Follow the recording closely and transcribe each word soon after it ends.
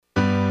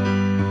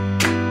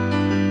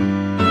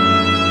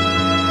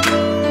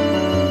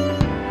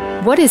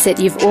What is it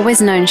you've always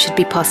known should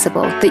be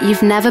possible that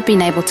you've never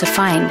been able to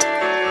find?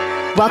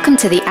 Welcome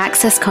to the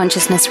Access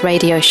Consciousness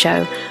radio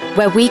show,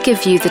 where we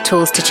give you the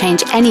tools to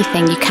change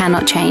anything you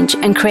cannot change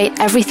and create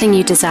everything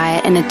you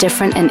desire in a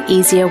different and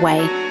easier way.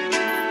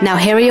 Now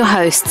here are your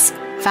hosts,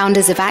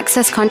 founders of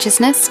Access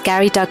Consciousness,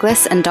 Gary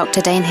Douglas and Dr.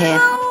 Dane Heer.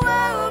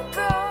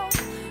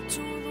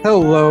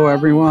 Hello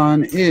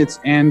everyone, it's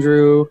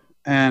Andrew,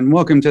 and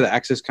welcome to the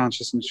Access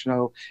Consciousness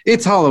show.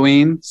 It's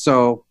Halloween,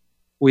 so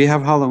we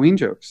have Halloween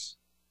jokes.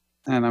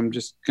 And I'm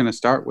just going to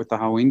start with the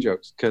Halloween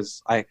jokes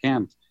because I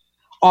can.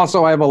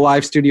 Also, I have a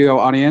live studio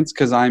audience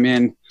because I'm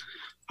in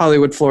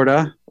Hollywood,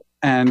 Florida.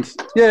 And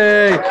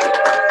yay!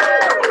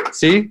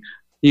 See?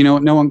 You know,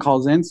 no one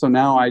calls in, so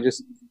now I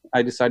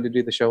decided to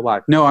do the show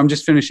live. No, I'm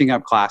just finishing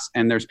up class.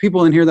 And there's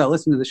people in here that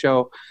listen to the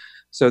show.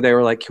 So they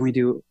were like, can I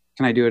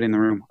do it in the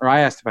room? Or I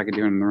asked if I could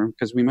do it in the room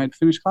because we might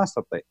finish class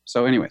up late.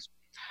 So anyways.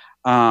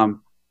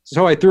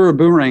 So I threw a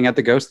boomerang at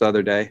the ghost the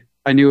other day.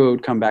 I knew it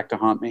would come back to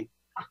haunt me.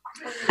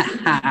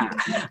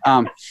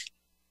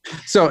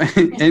 So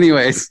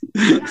anyways,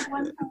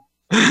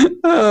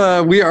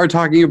 we are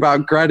talking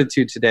about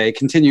gratitude today,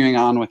 continuing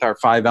on with our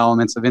 5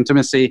 elements of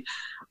intimacy.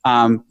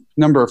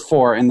 Number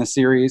 4 in the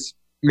series,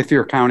 if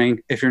you're counting.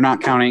 If you're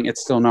not counting,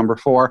 it's still number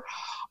 4.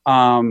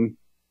 And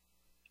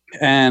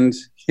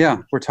yeah,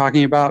 we're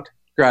talking about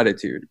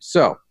gratitude.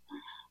 So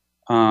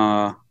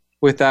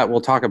with that,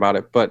 we'll talk about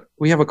it. But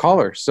we have a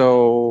caller,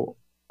 so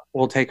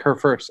we'll take her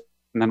first,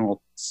 and then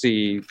we'll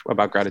see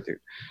about gratitude.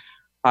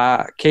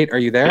 Kate, are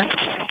you there?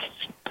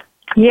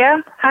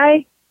 Yeah,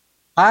 hi.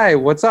 Hi,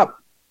 what's up?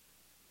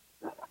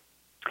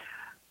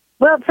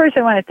 Well, first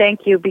I want to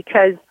thank you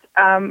because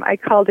I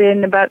called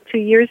in about 2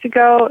 years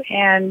ago,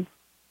 and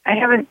I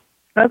haven't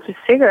smoked a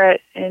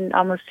cigarette in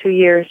almost 2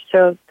 years,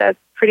 so that's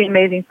pretty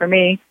amazing for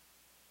me.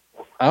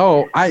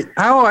 Oh, I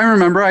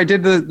remember. I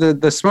did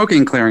the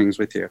smoking clearings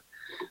with you.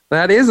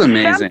 That is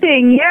amazing.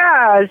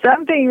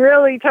 Something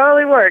really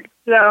totally worked.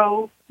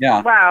 So,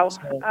 yeah. Wow.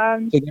 So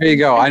there you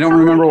go. I don't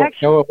remember what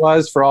show it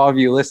was for all of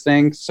you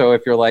listening. So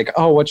if you're like,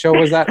 oh, what show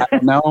was that? I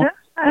don't know.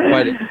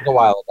 But it was a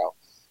while ago.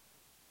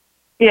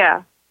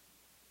 Yeah.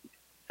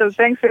 So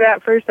thanks for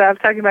that. First off,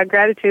 talking about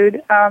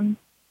gratitude.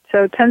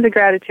 So tons of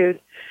gratitude.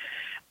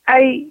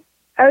 I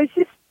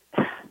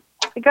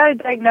got a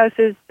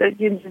diagnosis that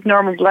uses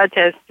normal blood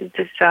test. It's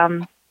just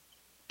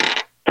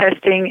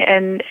testing,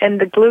 and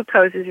the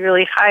glucose is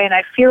really high, and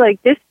I feel like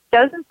this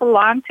doesn't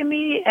belong to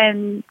me,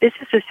 and this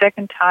is the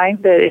second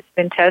time that it's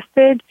been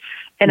tested,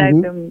 and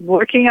I've been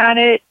working on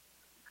it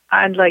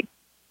on, like,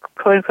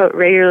 quote-unquote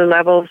regular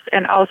levels,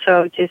 and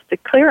also just the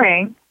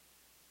clearing,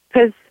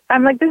 because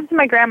I'm like, this is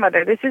my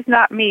grandmother, this is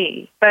not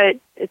me, but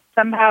it's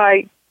somehow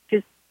I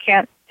just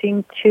can't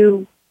seem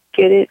to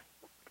get it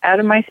out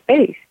of my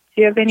space.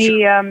 Do you have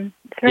any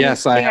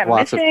yes, I have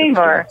lots of things.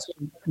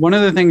 One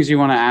of the things you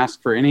want to ask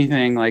for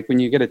anything, like when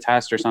you get a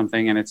test or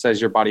something and it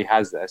says your body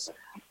has this,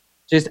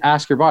 just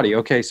ask your body,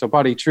 okay, so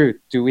body, truth,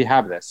 do we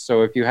have this?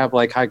 So if you have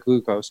like high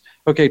glucose,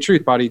 okay,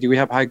 truth, body, do we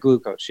have high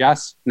glucose?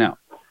 Yes? No?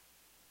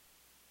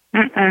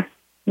 No,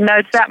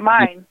 it's not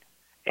mine.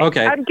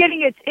 Okay. I'm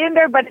getting it's in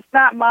there, but it's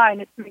not mine.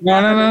 It's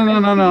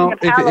no. If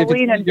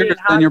it's yours,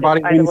 then your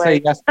body wouldn't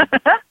say yes.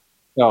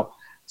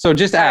 So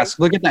just ask,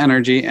 look at the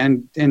energy,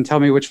 and tell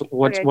me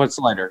what's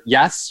lighter,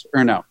 yes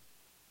or no?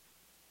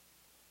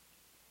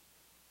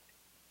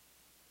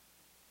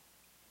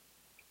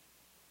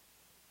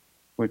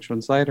 Which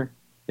one's lighter,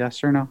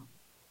 yes or no?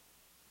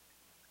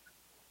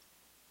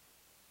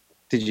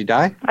 Did you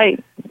die?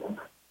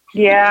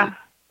 Yeah.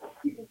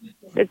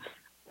 It's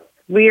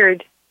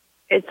weird.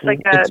 It's like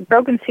a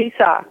broken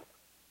seesaw.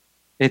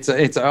 It's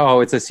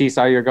a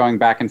seesaw. You're going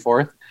back and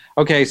forth.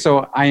 Okay,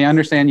 so I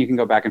understand you can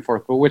go back and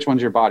forth, but which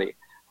one's your body?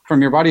 From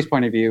your body's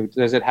point of view,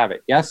 does it have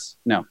it? Yes?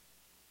 No?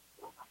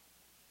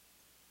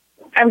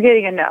 I'm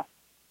getting a no.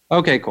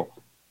 Okay, cool.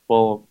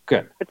 Well,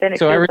 good. But then it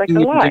feels like a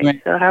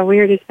lie. So how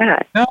weird is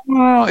that?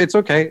 No, it's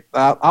okay.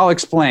 I'll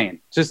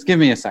explain. Just give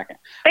me a second.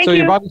 Thank you.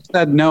 Your body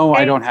said, no,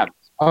 I don't have it.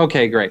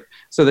 Okay, great.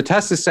 So the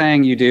test is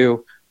saying you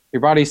do.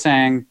 Your body's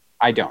saying,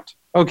 I don't.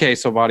 Okay,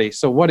 so body,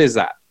 so what is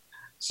that?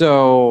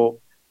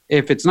 So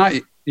if it's not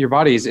your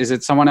body's, is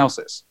it someone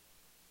else's?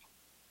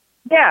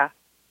 Yeah.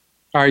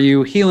 Are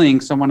you healing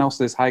someone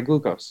else's high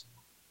glucose?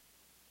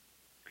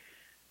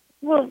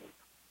 Well,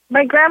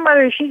 my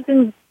grandmother, she's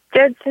been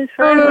dead since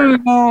forever.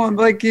 No,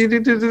 like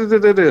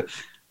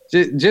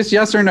just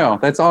yes or no.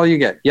 That's all you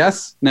get.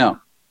 Yes, no.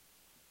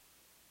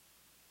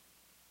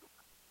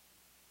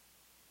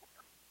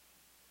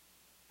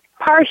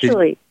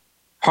 Partially.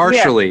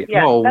 Partially.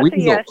 Yes, oh, that's weasel.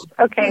 A yes.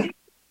 Okay.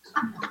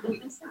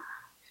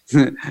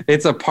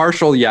 It's a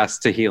partial yes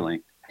to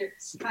healing.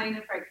 It's kind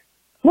of like.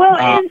 Well,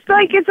 it's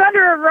like it's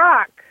under a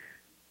rock.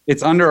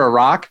 It's under a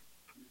rock?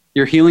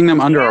 You're healing them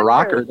under a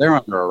rock, or they're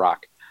under a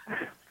rock?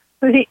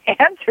 The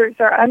answers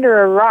are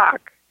under a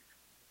rock.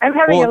 I'm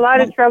having a lot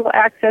of trouble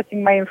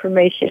accessing my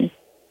information.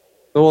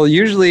 Well,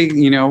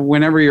 usually,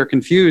 whenever you're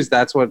confused,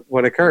 that's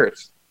what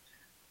occurs.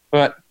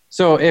 But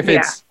so if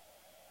it's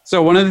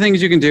So one of the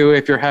things you can do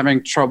if you're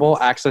having trouble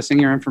accessing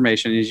your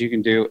information is you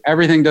can do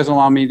everything doesn't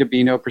allow me to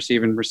be, know,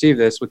 perceive, and receive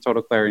this with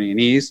total clarity and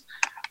ease.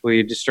 Will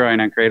you destroy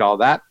and uncreate all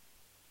that?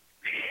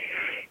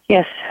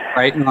 Yes.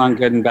 Right and wrong,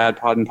 good and bad,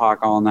 pod and pock,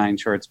 all 9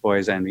 shorts,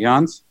 boys, and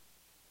beyonds.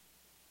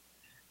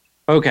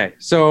 Okay,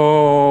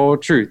 so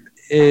truth.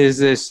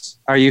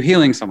 Are you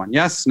healing someone?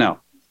 Yes,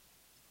 no?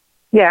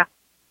 Yeah.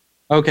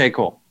 Okay,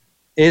 cool.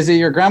 Is it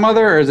your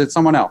grandmother or is it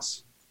someone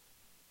else?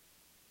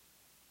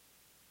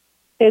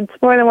 It's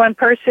more than one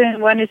person.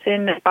 One is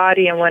in the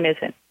body and one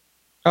isn't.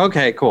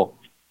 Okay, cool.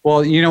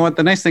 Well, you know what?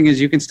 The nice thing is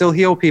you can still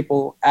heal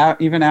people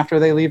even after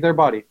they leave their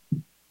body.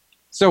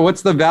 So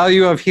what's the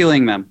value of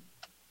healing them?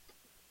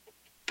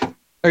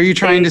 Are you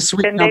trying to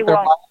sweeten up their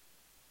life?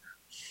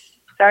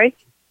 Sorry?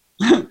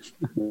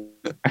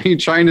 Are you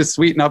trying to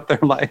sweeten up their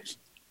life?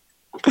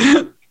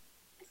 Add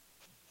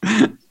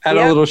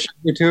a little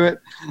sugar to it?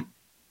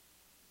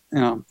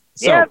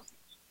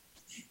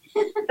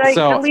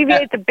 So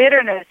alleviate the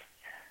bitterness.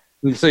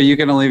 So you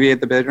can alleviate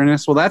the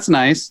bitterness? Well, that's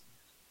nice.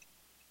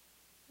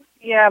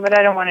 Yeah, but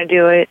I don't want to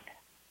do it.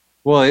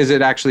 Well, is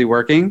it actually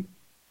working?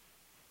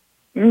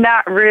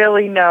 Not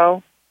really,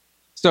 no.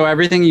 So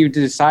everything you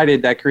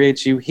decided that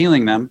creates you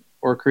healing them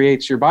or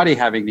creates your body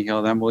having to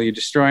heal them, will you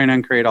destroy and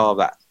uncreate all of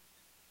that?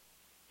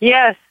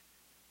 Yes.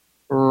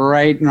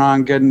 Right and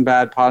wrong, good and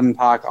bad, pod and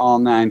pock, all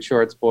 9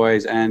 shorts,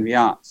 boys, and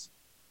beyonds.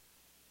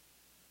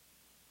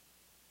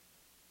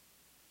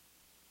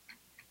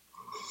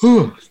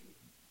 Whew.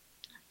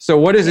 So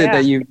what is it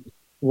that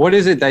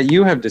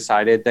you have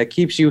decided that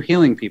keeps you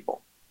healing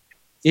people,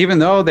 even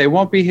though they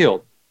won't be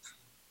healed?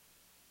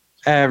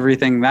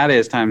 Everything that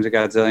is times a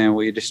godzillion,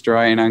 will you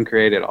destroy and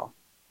uncreate it all?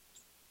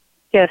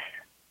 Yes.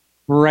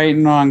 Right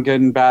and wrong,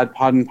 good and bad,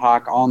 pod and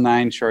pock, all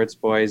 9 shorts,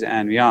 boys,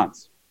 and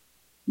beyonds.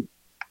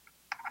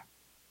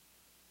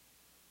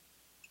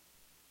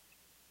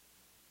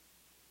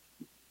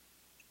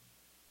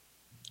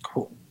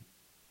 Cool.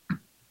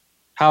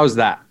 How's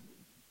that?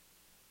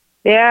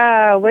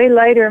 Yeah, way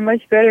lighter,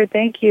 much better.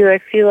 Thank you. I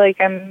feel like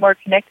I'm more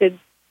connected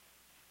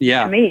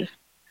to me.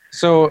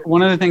 So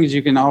one of the things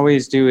you can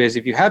always do is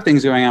if you have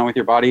things going on with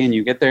your body and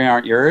you get they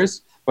aren't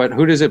yours, but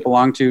who does it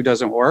belong to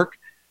doesn't work,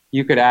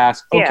 you could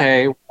ask,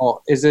 okay,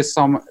 well, is this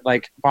some,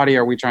 like, body,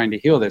 are we trying to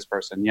heal this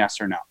person?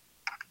 Yes or no?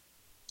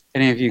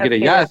 And if you get a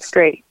yes, that's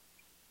great.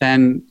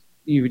 Then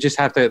you just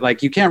have to,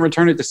 like, you can't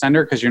return it to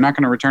sender because you're not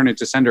going to return it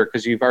to sender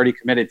because you've already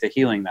committed to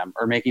healing them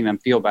or making them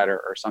feel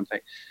better or something.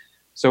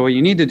 So what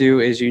you need to do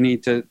is you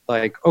need to,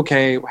 like,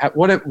 okay,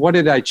 what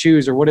did I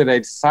choose or what did I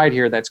decide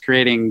here that's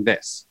creating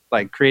this,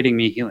 like creating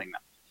me healing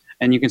them?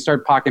 And you can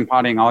start pock and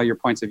potting all your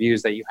points of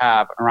views that you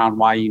have around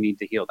why you need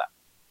to heal them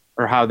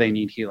or how they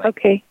need healing.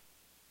 Okay.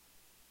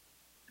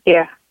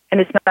 Yeah,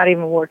 and it's not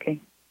even working.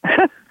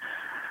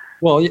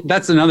 Well,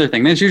 that's another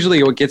thing. That's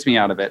usually what gets me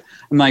out of it.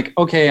 I'm like,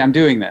 okay, I'm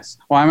doing this.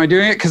 Why am I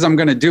doing it? Because I'm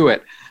going to do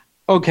it.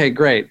 Okay,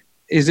 great.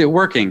 Is it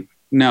working?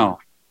 No.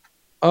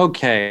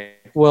 Okay.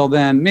 Well,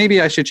 then maybe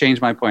I should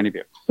change my point of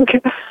view.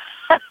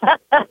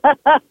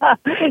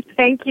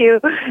 Thank you,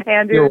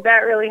 Andrew. That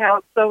really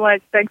helps so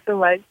much. Thanks so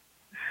much.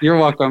 You're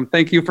welcome.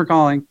 Thank you for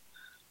calling.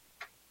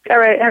 All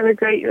right. Have a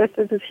great rest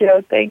of the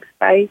show. Thanks.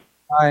 Bye.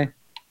 Bye.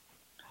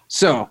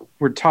 So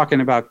we're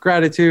talking about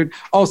gratitude.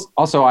 Also,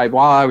 while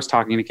I was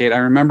talking to Kate, I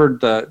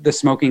remembered the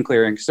smoking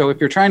clearing. So if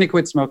you're trying to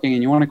quit smoking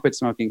and you want to quit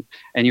smoking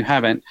and you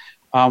haven't,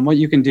 what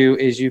you can do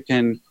is you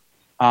can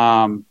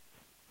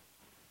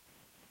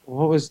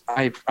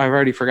I've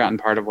already forgotten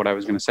part of what I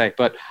was going to say,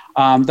 but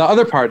the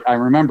other part I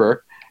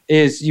remember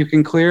is you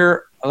can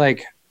clear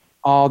like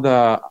all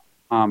the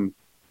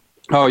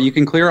you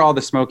can clear all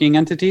the smoking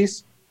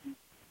entities,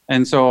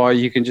 and so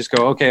you can just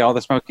go, okay, all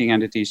the smoking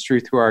entities,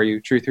 truth, who are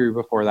you, truth, who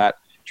before that,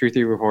 truth,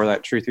 who before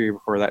that, truth, who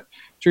before that,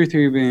 truth,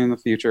 who being in the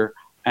future,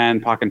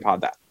 and pock and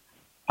pod that,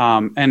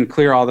 and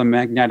clear all the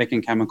magnetic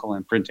and chemical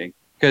imprinting,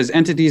 because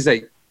entities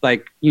that,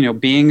 like, you know,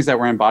 beings that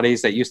were in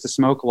bodies that used to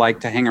smoke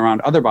like to hang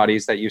around other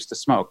bodies that used to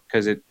smoke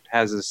because it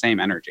has the same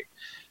energy.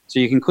 So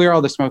you can clear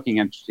all the smoking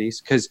entities,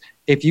 because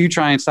if you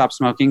try and stop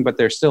smoking, but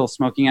there's still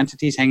smoking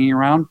entities hanging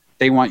around,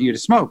 they want you to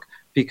smoke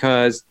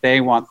because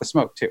they want the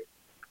smoke too.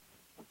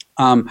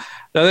 The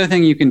other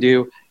thing you can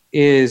do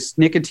is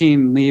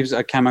nicotine leaves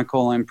a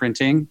chemical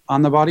imprinting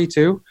on the body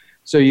too.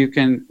 So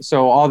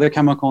all the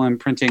chemical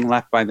imprinting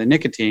left by the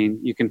nicotine,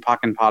 you can pock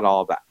and pod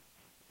all of that.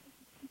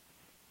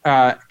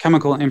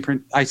 Chemical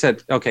imprint. I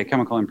said, okay,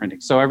 chemical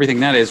imprinting. So everything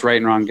that is right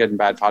and wrong, good and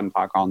bad, pod and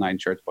pock, all 9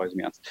 shorts, boys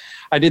and beyonds.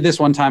 I did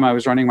this one time. I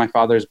was running my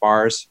father's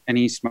bars, and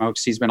he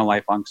smokes. He's been a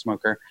lifelong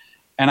smoker.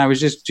 And I was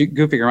just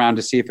goofing around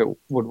to see if it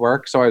would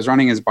work. So I was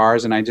running his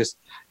bars, and I just,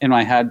 in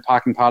my head,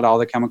 pock and pod all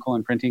the chemical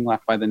imprinting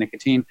left by the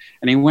nicotine.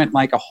 And he went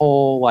like a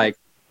whole, like,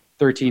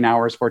 13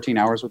 hours, 14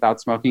 hours without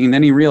smoking. And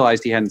then he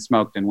realized he hadn't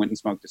smoked and went and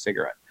smoked a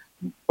cigarette.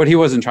 But he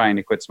wasn't trying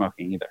to quit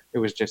smoking either. It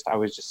was just, I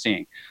was just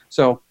seeing.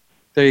 So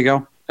there you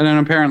go. And then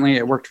apparently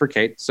it worked for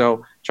Kate.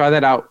 So try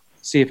that out.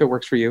 See if it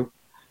works for you.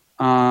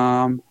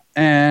 And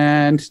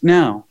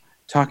now,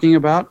 talking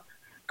about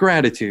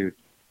gratitude.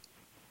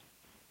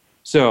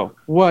 So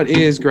what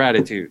is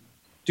gratitude?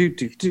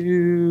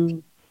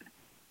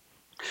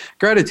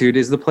 Gratitude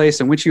is the place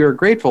in which you are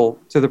grateful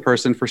to the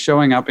person for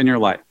showing up in your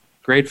life.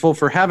 Grateful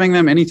for having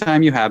them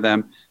anytime you have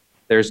them.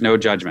 There's no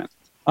judgment.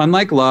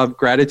 Unlike love,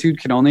 gratitude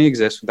can only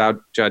exist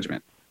without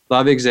judgment.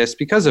 Love exists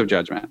because of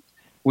judgment.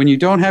 When you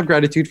don't have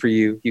gratitude for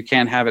you, you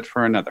can't have it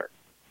for another.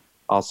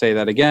 I'll say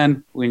that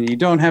again. When you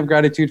don't have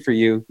gratitude for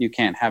you, you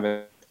can't have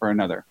it for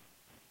another.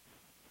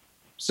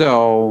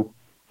 So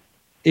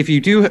if you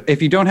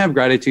don't have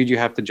gratitude, you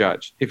have to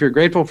judge. If you're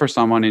grateful for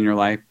someone in your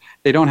life,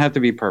 they don't have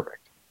to be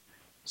perfect.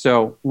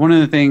 So one of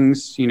the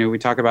things, we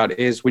talk about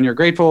is when you're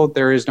grateful,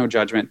 there is no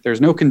judgment.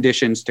 There's no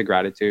conditions to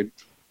gratitude.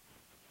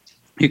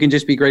 You can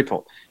just be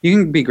grateful. You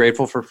can be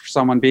grateful for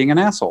someone being an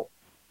asshole.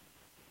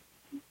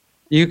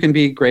 You can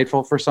be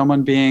grateful for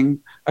someone being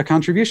a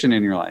contribution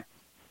in your life.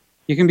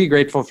 You can be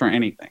grateful for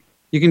anything.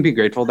 You can be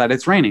grateful that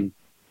it's raining.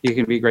 You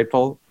can be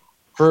grateful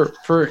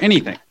for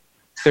anything.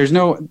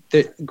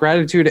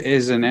 Gratitude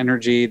is an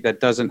energy that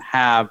doesn't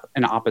have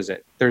an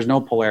opposite. There's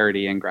no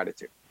polarity in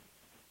gratitude.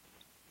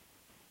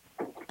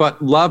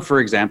 But love, for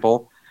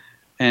example,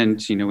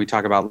 and we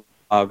talk about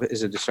love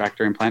is a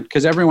distractor implant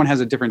because everyone has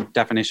a different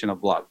definition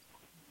of love.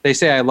 They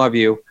say I love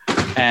you,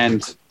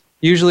 and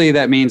usually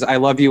that means I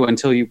love you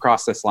until you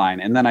cross this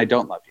line, and then I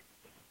don't love you.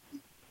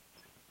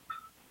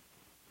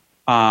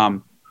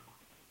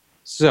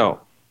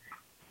 So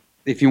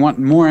if you want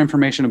more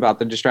information about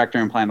the distractor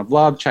implant of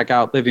love, check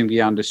out Living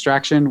Beyond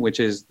Distraction, which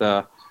is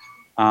the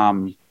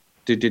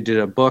did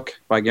a book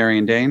by Gary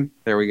and Dane.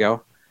 There we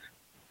go.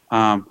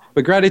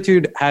 But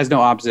gratitude has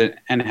no opposite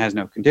and has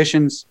no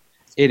conditions.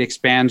 It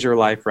expands your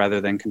life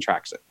rather than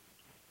contracts it.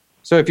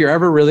 So if you're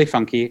ever really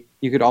funky,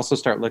 you could also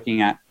start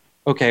looking at,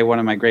 okay, what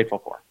am I grateful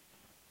for?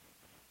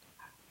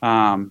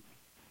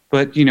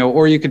 But,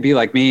 or you could be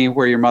like me,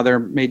 where your mother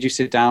made you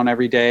sit down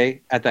every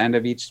day at the end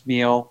of each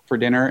meal for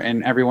dinner,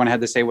 and everyone had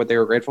to say what they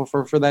were grateful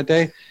for that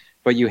day,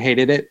 but you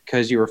hated it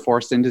because you were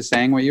forced into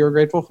saying what you were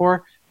grateful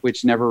for,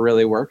 which never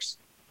really works.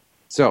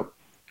 So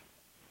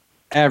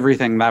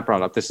everything that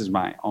brought up, this is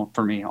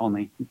for me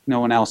only. No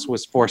one else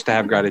was forced to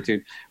have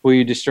gratitude. Will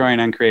you destroy and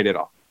uncreate it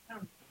all?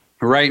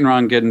 Right and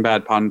wrong, good and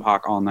bad, POD and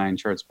POC, all nine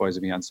shorts, boys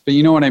and beyonds. But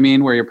you know what I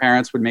mean, where your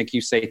parents would make you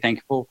say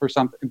thankful for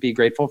something, be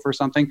grateful for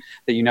something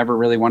that you never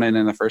really wanted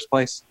in the first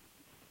place.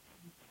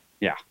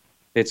 Yeah,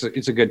 it's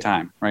a good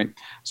time, right?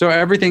 So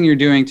everything you're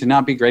doing to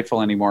not be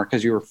grateful anymore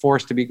because you were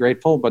forced to be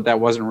grateful, but that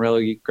wasn't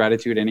really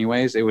gratitude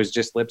anyways. It was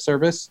just lip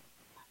service.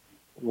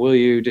 Will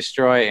you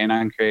destroy and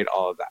uncreate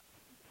all of that?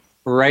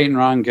 Right and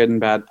wrong, good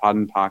and bad, POD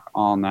and POC,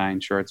 all nine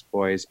shorts,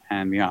 boys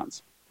and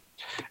beyonds.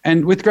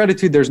 And with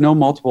gratitude, there's no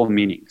multiple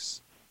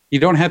meanings. You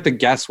don't have to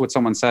guess what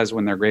someone says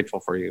when they're grateful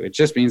for you. It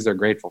just means they're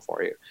grateful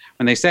for you.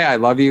 When they say, I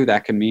love you,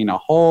 that can mean a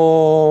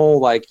whole,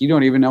 you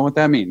don't even know what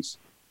that means.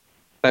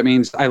 That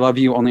means I love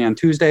you only on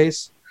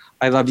Tuesdays.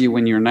 I love you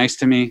when you're nice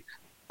to me.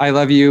 I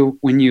love you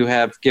when you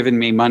have given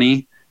me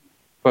money.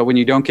 But when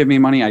you don't give me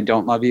money, I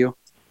don't love you.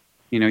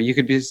 You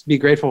could be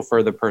grateful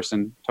for the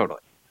person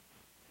totally.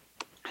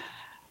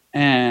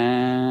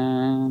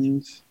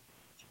 And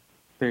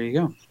there you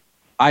go.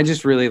 I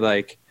just really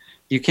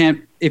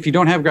if you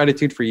don't have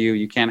gratitude for you,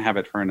 you can't have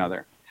it for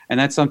another. And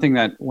that's something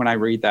that when I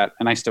read that,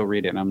 and I still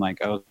read it, and I'm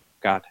like, oh,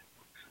 God.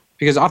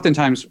 Because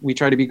oftentimes we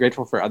try to be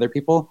grateful for other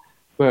people,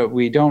 but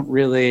we don't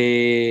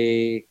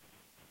really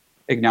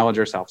acknowledge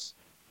ourselves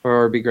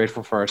or be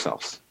grateful for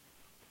ourselves.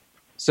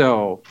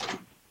 So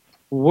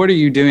what are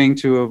you doing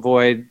to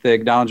avoid the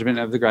acknowledgement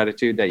of the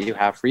gratitude that you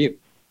have for you?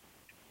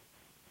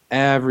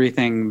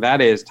 Everything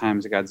that is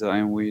times a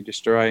Godzillion, will you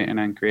destroy and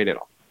uncreate it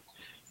all?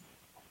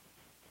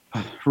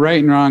 Right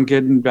and wrong,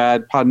 good and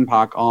bad, POD and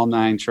POC, all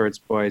nine shorts,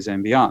 boys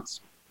and beyonds.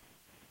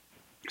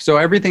 So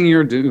everything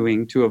you're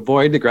doing to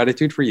avoid the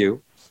gratitude for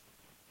you,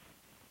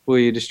 will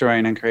you destroy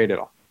and uncreate it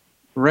all?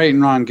 Right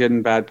and wrong, good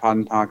and bad, POD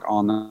and POC,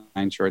 all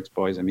nine shorts,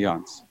 boys and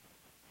beyonds.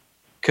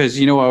 Because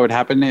you know what would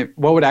happen?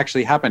 What would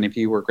actually happen if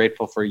you were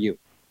grateful for you?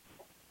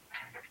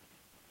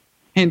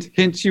 Hint,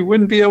 hint, you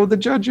wouldn't be able to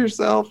judge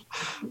yourself.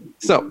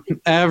 So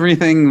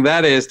everything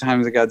that is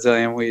times a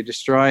Godzillion, will you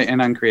destroy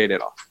and uncreate it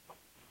all?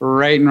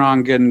 Right and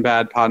wrong, good and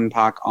bad, POD and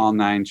POC, all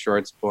nine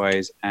shorts,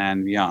 boys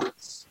and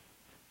beyonds.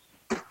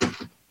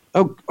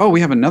 Oh,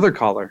 we have another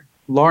caller.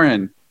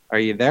 Lauren, are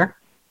you there?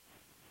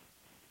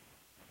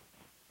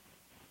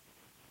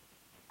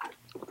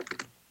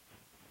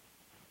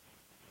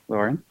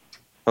 Lauren,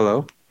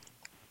 hello?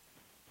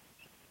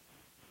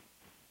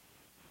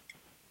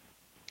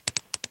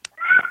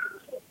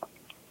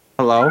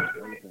 Hello?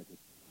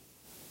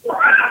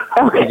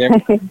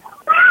 Okay.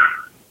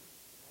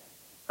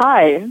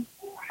 Hi.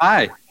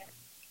 Hi.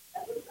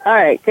 All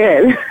right,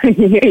 good.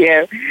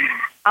 You.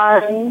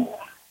 All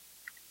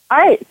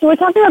right, so we're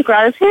talking about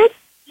gratitude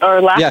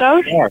or lack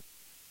of? Yeah.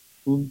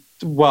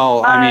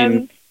 Well, I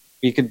mean,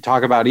 we could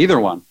talk about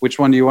either one. Which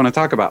one do you want to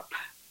talk about?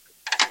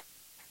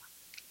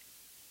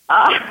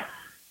 I'm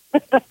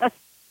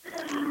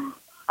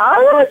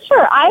not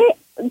sure.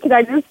 Can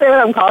I just say what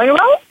I'm calling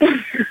about?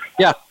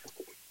 Yeah.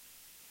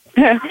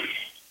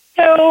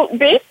 So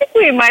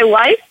basically, my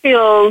life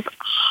feels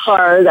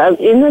hard. I'm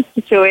in a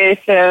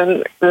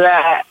situation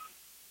that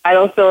I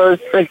don't feel is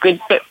a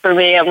good fit for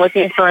me. I'm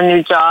looking for a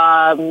new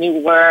job, new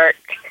work.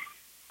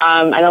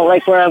 I don't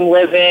like where I'm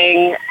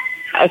living.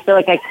 I feel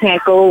like I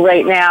can't go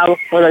right now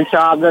for the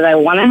job that I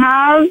want to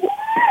have.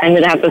 I'm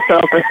going to have to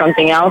settle for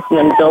something else and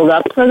then build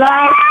up for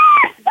that.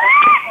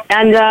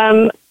 And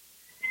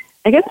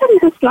I guess I'm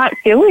just not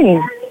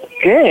feeling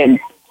good.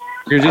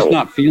 You're just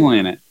not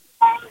feeling it.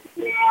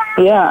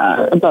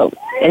 Yeah, about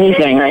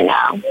anything right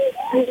now.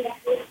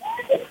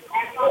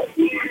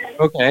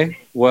 Okay.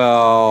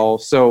 Well,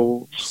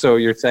 so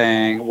you're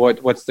saying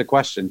what's the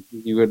question?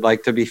 You would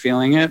like to be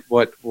feeling it?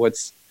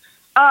 What's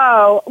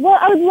Oh, well,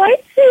 I would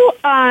like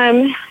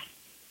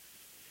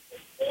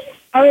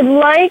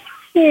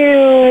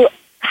to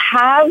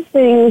have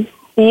things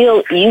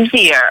feel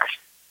easier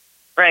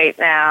right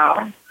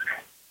now.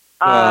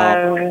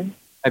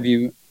 Have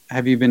you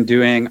been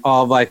doing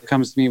All of Life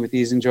Comes to Me with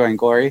Ease and Joy and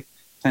Glory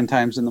 10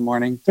 times in the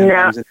morning? 10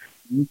 times in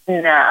the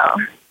evening? No.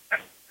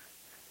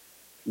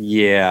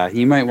 Yeah,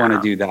 you might want to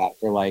do that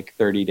for like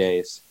 30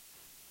 days.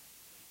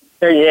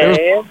 30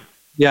 days?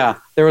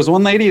 There was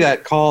one lady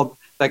that called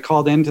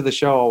into the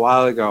show a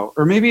while ago,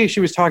 or maybe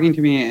she was talking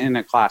to me in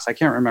a class. I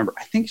can't remember.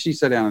 I think she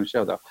said it on the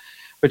show though.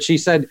 But she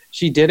said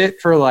she did it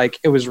for like,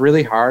 it was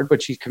really hard,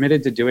 but she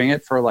committed to doing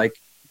it for like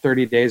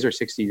 30 days or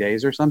 60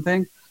 days or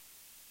something.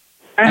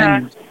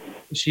 And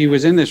she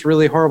was in this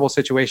really horrible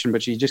situation,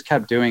 but she just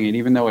kept doing it,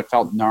 even though it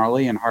felt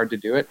gnarly and hard to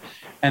do it.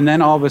 And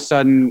then all of a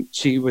sudden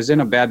she was in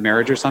a bad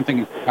marriage or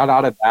something, got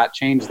out of that,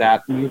 changed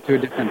that, moved to a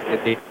different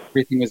city.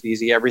 Everything was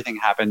easy. Everything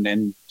happened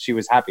and she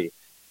was happy.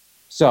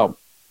 So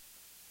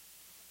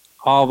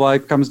All of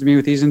Life Comes to Me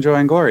with Ease and Joy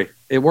and Glory.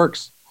 It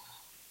works.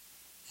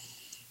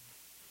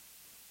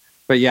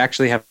 But you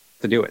actually have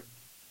to do it.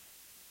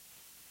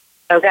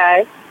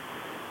 Okay.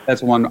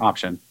 That's one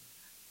option.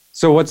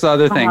 So what's the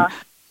other thing?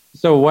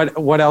 So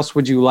what else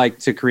would you like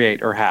to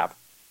create or have?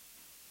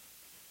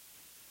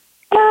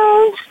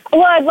 Well,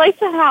 I'd like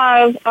to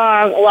have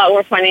a lot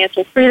more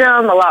financial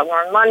freedom, a lot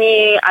more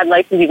money. I'd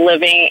like to be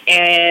living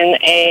in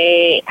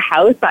a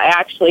house I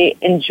actually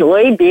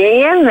enjoy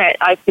being in, that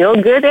I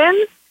feel good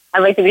in.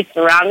 I'd like to be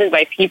surrounded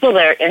by people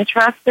that are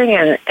interesting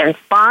and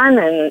fun,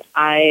 and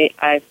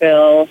I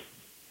feel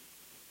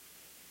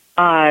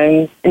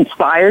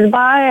inspired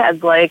by.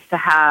 I'd like to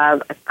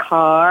have a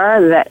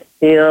car that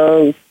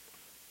feels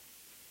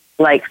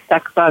like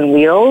Sex on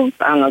Wheels.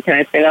 I don't know, can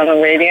I say that on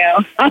the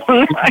radio? On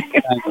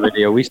the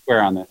radio. We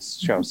swear on this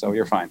show, so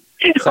you're fine.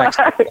 Sex,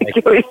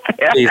 please,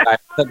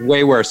 that's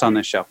way worse on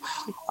this show.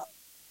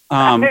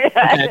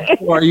 Okay.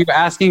 So are you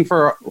asking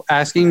for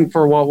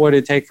what would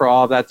it take for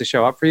all of that to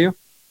show up for you?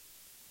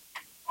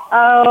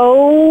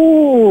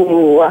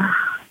 Oh.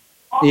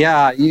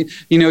 Yeah, you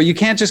know, you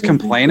can't just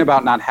complain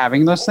about not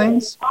having those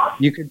things.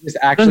 You could just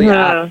actually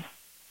ask.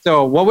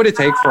 So what would it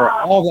take for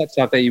all that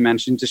stuff that you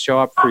mentioned to show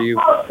up for you?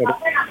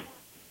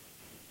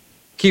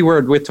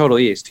 Keyword with total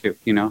ease too,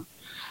 you know.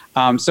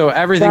 So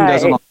everything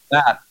doesn't like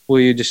that.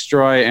 Will you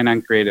destroy and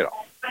uncreate it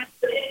all?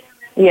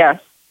 Yeah.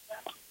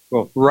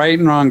 Cool. Right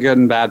and wrong, good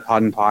and bad,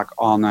 pod and pock,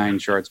 all nine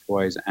shorts,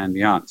 boys and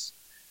beyonds.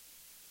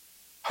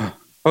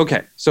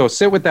 Okay, so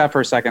sit with that for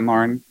a second,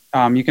 Lauren.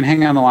 You can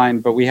hang on the line,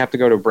 but we have to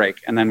go to a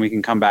break, and then we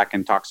can come back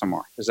and talk some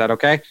more. Is that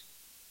okay?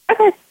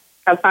 Okay,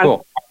 that's fine.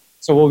 Cool.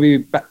 So we'll be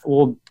back.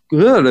 We're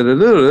going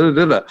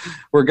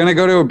to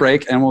go to a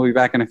break, and we'll be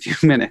back in a few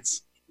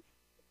minutes.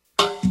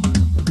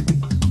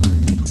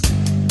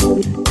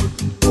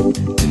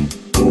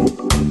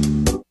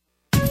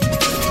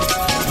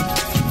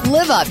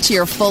 Live up to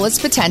your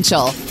fullest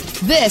potential.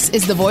 This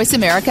is the Voice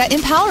America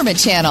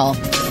Empowerment Channel.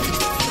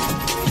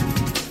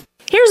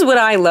 Here's what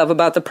I love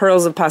about the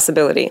Pearls of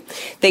Possibility.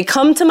 They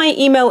come to my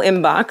email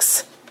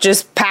inbox,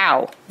 just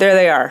pow. There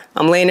they are.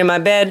 I'm laying in my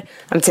bed.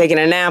 I'm taking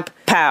a nap.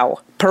 Pow.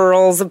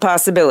 Pearls of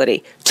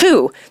Possibility.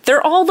 2,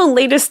 they're all the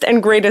latest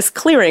and greatest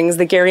clearings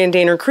that Gary and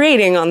Dane are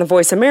creating on the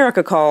Voice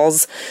America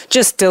calls,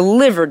 just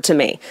delivered to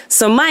me.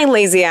 So my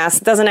lazy ass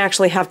doesn't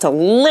actually have to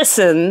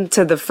listen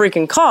to the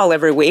freaking call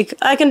every week.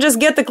 I can just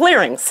get the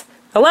clearings.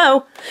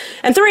 Hello?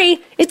 And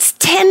 3, it's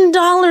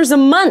 $10 a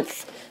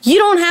month. You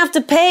don't have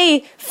to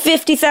pay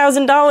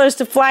 $50,000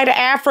 to fly to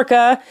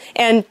Africa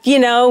and, you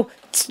know,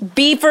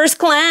 be first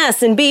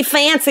class and be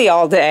fancy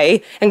all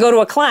day and go to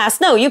a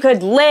class. No, you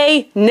could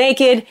lay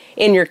naked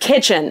in your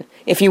kitchen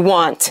if you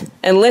want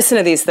and listen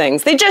to these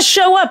things. They just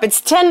show up.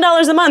 It's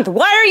 $10 a month.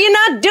 Why are you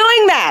not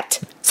doing that?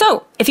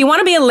 So, if you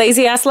want to be a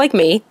lazy ass like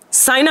me,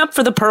 sign up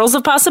for the Pearls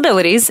of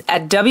Possibilities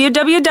at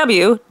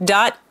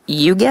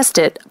you guessed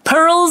it,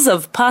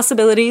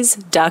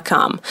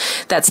 pearlsofpossibilities.com.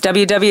 That's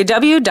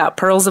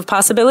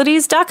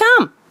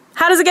www.pearlsofpossibilities.com.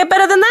 How does it get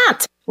better than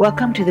that?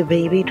 Welcome to the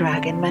Baby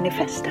Dragon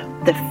Manifesto,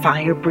 the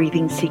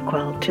fire-breathing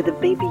sequel to the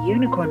Baby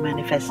Unicorn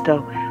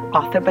Manifesto,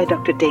 authored by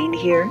Dr. Dane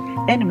here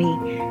and me,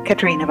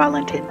 Katrina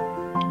Valentin.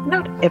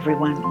 Not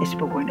everyone is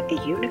born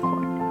a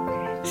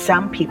unicorn.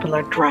 Some people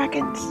are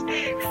dragons,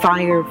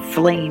 fire,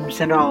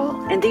 flames, and all,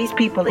 and these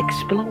people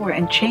explore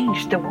and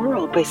change the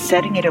world by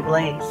setting it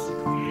ablaze.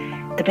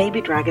 The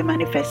Baby Dragon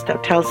Manifesto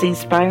tells the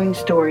inspiring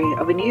story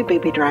of a new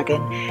baby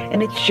dragon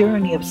and its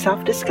journey of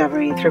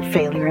self-discovery through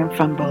failure and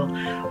fumble,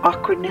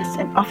 awkwardness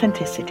and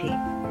authenticity.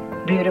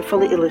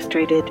 Beautifully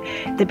illustrated,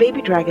 the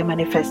Baby Dragon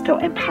Manifesto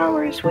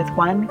empowers with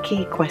one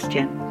key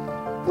question.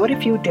 What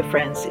if your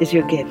difference is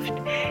your gift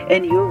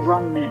and your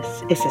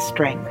wrongness is a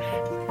strength?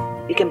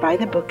 You can buy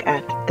the book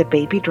at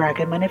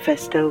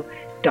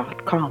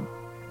thebabydragonmanifesto.com.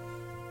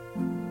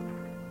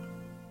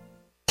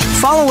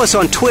 Follow us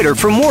on Twitter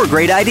for more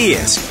great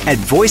ideas at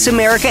Voice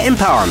America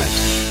Empowerment.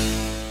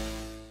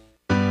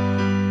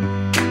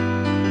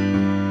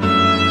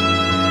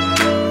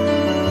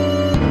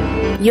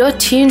 You're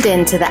tuned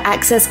in to the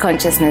Access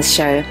Consciousness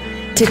Show.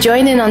 To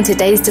join in on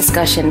today's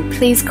discussion,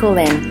 please call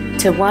in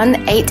to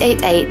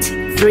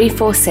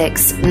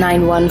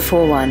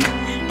 1-888-346-9141.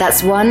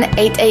 That's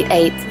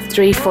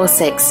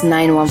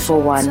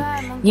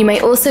 1-888-346-9141. You may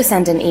also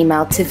send an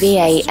email to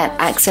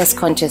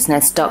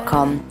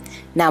va@accessconsciousness.com.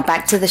 Now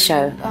back to the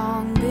show.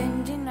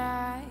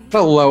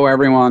 Hello,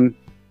 everyone.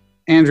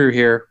 Andrew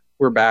here.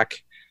 We're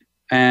back.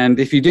 And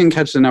if you didn't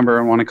catch the number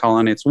and want to call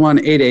in, it's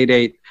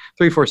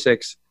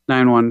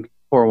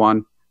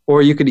 1-888-346-9141.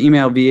 Or you could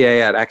email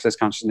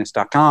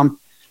va@accessconsciousness.com,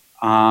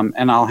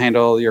 and I'll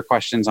handle your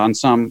questions on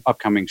some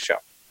upcoming show.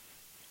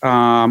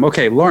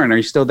 Okay, Lauren, are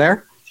you still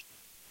there?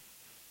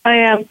 I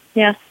am,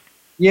 yes.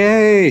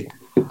 Yay.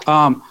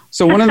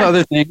 So one of the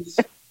other things,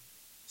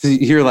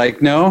 you're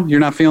like, no, you're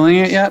not feeling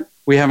it yet?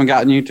 We haven't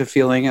gotten you to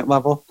feeling it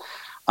level?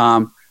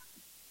 No.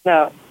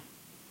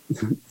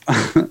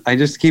 I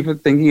just keep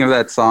thinking of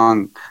that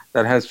song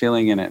that has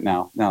feeling in it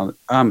now.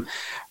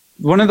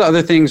 One of the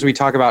other things we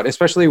talk about,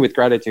 especially with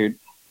gratitude,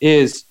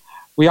 is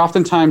we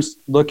oftentimes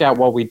look at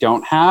what we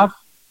don't have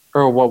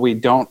or what we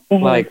don't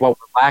like, what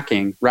we're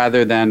lacking,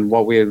 rather than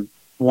what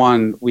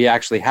we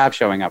actually have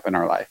showing up in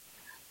our life.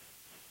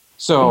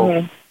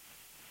 So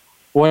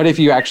what if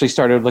you actually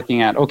started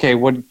looking at, okay,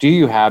 what do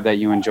you have that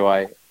you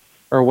enjoy?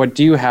 Or what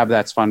do you have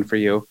that's fun for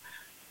you?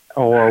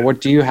 Or what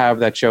do you have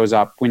that shows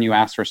up when you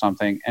ask for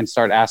something, and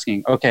start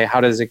asking, okay,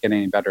 how does it get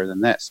any better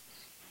than this?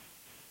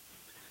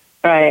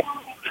 Right.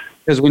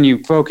 Because when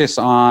you focus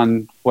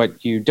on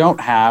what you don't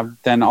have,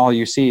 then all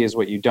you see is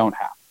what you don't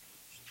have.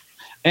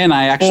 And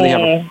I actually have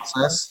a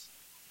process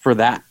for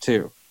that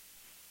too.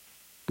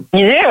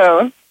 You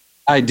do?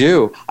 I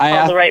do. I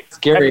asked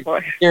Gary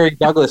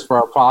Douglas for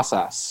a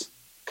process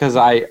because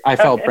I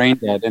felt brain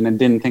dead and I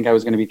didn't think I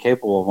was going to be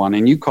capable of one.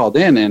 And you called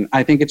in, and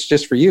I think it's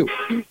just for you.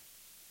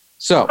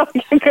 So,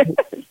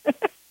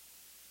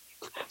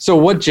 so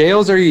what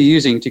jails are you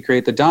using to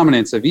create the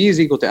dominance of E is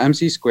equal to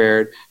MC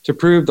squared to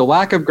prove the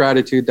lack of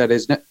gratitude that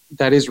is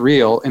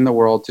real in the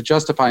world to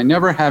justify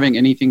never having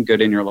anything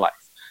good in your life?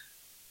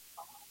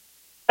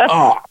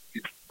 Oh,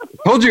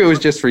 told you it was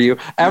just for you.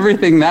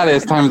 Everything that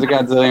is times the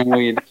Godzillion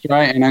we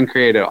try and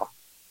uncreate it all.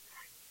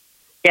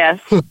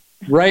 Yes.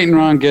 Right and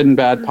wrong, good and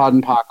bad, pod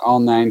and pock, all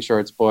nine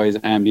shorts, boys,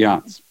 and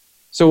beyonds.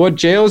 So what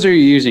jails are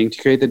you using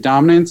to create the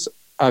dominance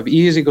of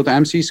E is equal to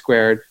MC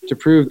squared to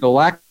prove the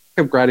lack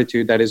of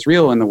gratitude that is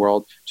real in the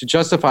world to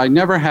justify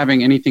never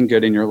having anything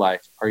good in your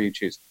life are you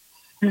choosing?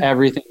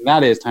 Everything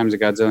that is times a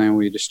Godzillion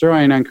we destroy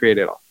and uncreate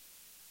it all.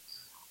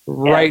 Yeah.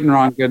 Right and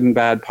wrong, good and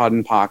bad, pod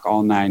and pock,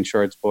 all nine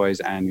shorts, boys,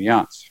 and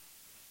beyonds.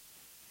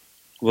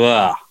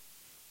 Ugh.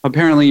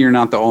 Apparently you're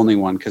not the only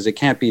one, because it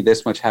can't be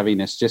this much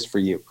heaviness just for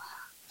you.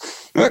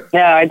 No,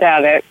 I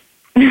doubt it.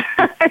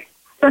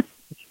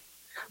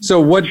 So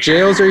what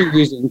jails are you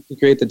using to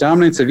create the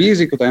dominance of E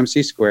is equal to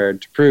MC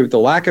squared to prove the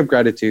lack of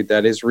gratitude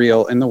that is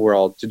real in the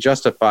world to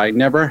justify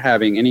never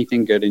having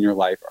anything good in your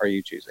life are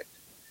you choosing?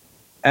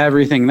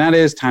 Everything that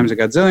is times a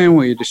Godzillion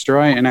will you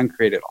destroy and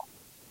uncreate it all.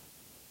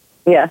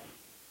 Yes.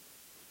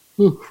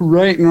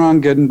 Right and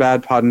wrong, good and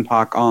bad, pod and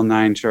pock, all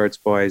nine shorts,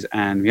 boys,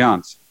 and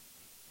beyonds.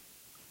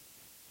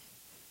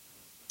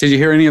 Did you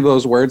hear any of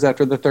those words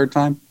after the third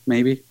time?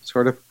 Maybe,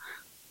 sort of,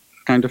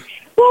 kind of.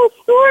 Well,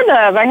 sort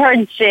of. I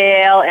heard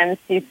jail,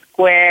 MC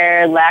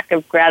squared, lack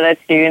of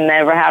gratitude,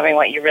 never having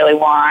what you really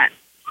want.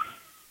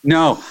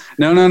 No.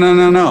 No.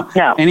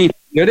 Anything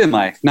good in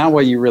life, not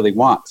what you really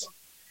want.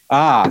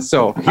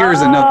 So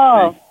here's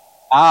another thing.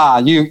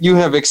 You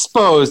have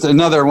exposed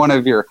another one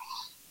of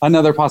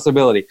another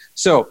possibility.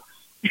 So,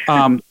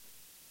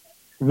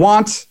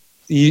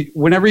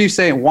 whenever you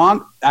say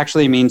want,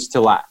 actually means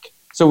to lack.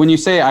 So when you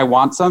say I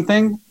want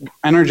something,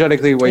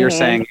 energetically what you're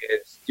saying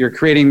is you're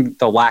creating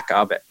the lack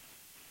of it.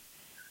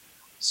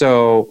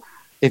 So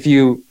if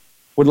you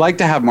would like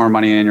to have more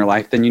money in your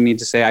life, then you need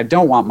to say, I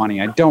don't want money,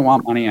 I don't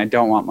want money, I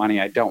don't want money,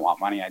 I don't want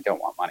money, I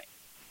don't want money.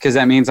 Because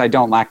that means I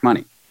don't lack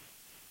money.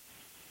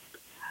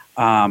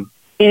 You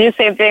do the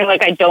same thing,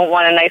 like I don't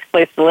want a nice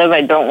place to live,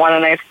 I don't want a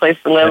nice place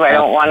to live, I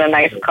don't want a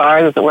nice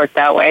car. Does it work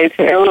that way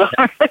too?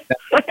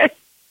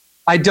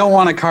 I don't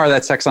want a car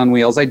that's sex on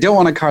wheels. I don't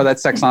want a car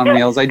that's sex on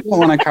wheels. I don't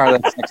want a car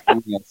that's sex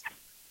on wheels.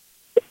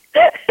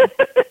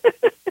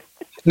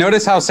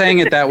 Notice how saying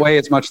it that way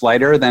is much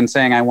lighter than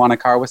saying I want a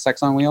car with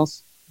sex on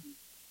wheels?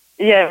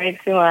 Yeah, it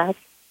makes me laugh.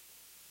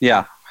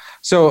 Yeah.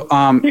 So,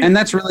 and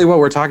that's really what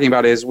we're talking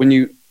about is when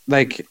you,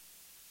 like,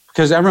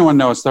 because everyone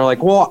knows. They're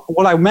like, well,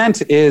 what I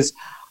meant is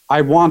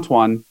I want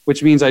one,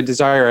 which means I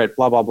desire it,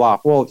 blah, blah, blah.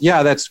 Well,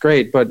 yeah, that's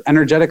great. But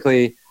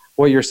energetically,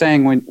 what you're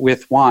saying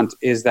with want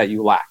is that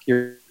you lack.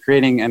 You're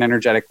creating an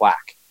energetic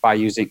lack by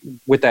using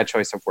with that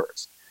choice of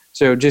words.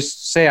 So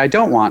just say, I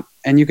don't want,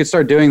 and you could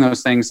start doing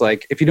those things.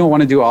 Like if you don't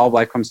want to do all of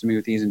life comes to me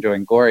with ease and joy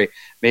and glory,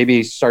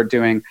 maybe start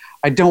doing,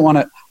 I don't want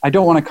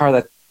a car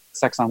that's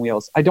sex on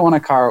wheels. I don't want a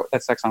car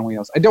that's sex on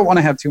wheels. I don't want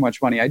to have too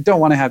much money. I don't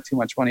want to have too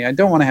much money. I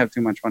don't want to have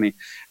too much money,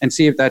 and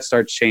see if that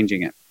starts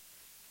changing it.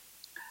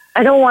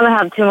 I don't want to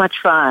have too much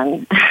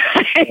fun.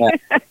 Yeah.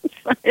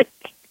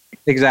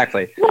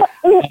 Exactly.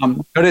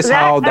 Notice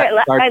how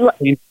that starts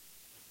changing.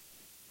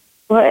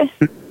 What?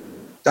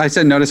 I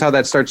said, notice how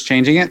that starts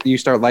changing it. You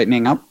start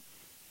lightening up.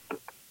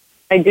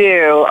 I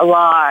do a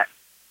lot.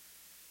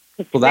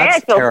 Well, today that's I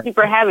feel terrible.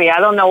 super heavy. I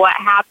don't know what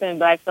happened,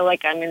 but I feel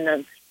like I'm in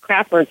the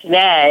crapper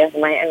today.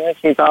 My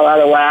energy's all out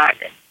of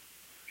whack.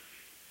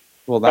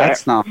 Well,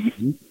 that's not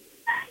fun.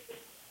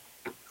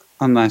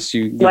 Unless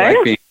you What?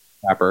 like being in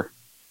the crapper.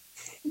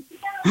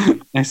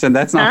 I said,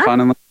 that's not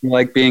fun unless you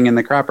like being in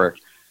the crapper.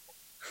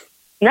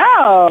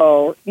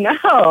 No. So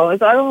I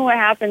don't know what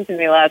happened to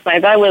me last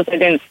night. I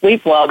didn't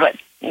sleep well, but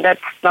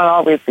that's not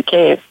always the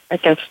case. I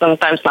can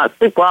sometimes not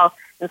sleep well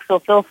and still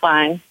feel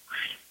fine.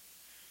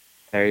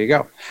 There you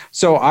go.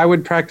 So I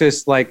would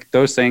practice like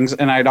those things,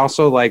 and I'd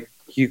also like,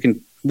 you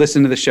can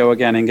listen to the show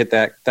again and get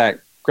that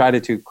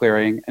gratitude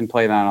clearing and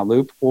play that on a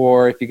loop.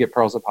 Or if you get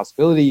Pearls of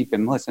Possibility, you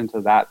can listen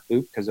to that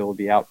loop because it will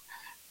be out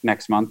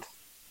next month.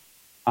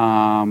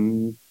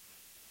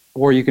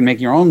 Or you can make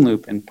your own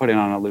loop and put it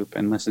on a loop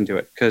and listen to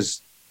it,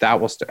 because that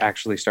will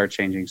actually start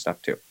changing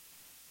stuff too.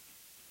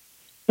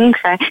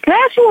 Okay. Can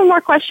I ask you one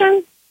more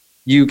question?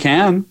 You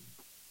can.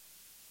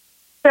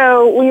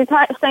 So when you're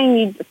saying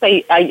you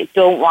say I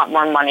don't want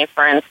more money,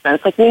 for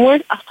instance, like when we're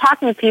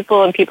talking to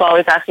people and people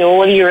always ask me, well,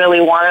 what do you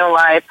really want in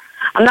life?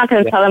 I'm not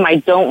going to tell them I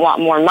don't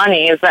want more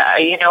money. Is that,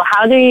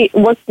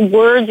 what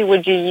word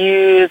would you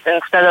use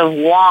instead of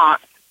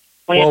want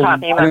when you're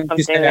talking about something?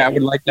 You say, I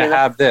would like to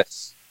have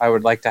this. I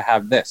would like to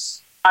have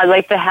this. I'd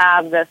like to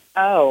have this.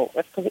 Oh,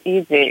 that's so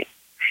easy.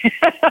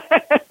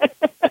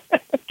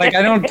 Like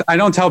I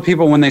don't tell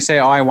people when they say,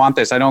 oh, I want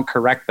this. I don't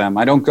correct them.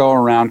 I don't go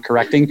around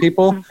correcting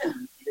people.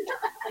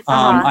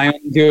 I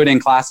only do it in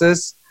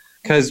classes,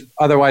 because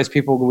otherwise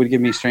people would give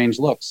me strange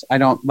looks. I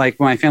don't like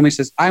when my family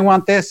says, I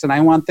want this and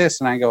I want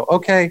this. And I go,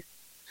 okay,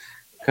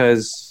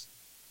 because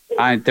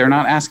they're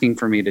not asking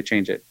for me to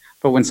change it.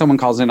 But when someone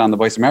calls in on the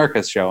Voice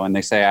America show and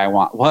they say, I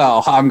want,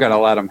 well, I'm going to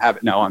let them have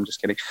it. No, I'm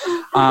just kidding.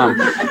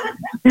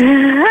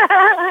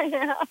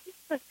 Yeah.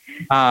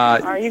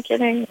 Are you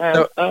kidding?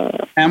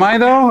 Am I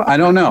though? I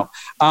don't know.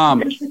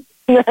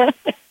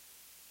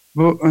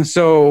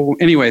 So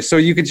anyway, so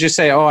you could just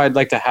say, oh, I'd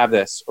like to have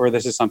this, or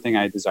this is something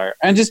I desire,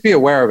 and just be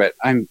aware of it.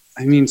 I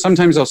mean,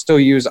 sometimes I'll still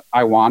use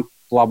I want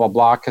blah, blah,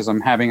 blah, because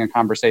I'm having a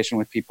conversation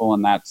with people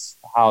and that's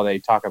how they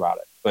talk about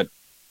it. But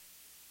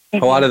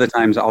a lot of the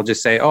times I'll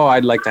just say, oh,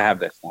 I'd like to have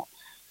this now,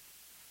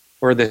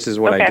 or this is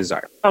what I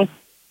desire.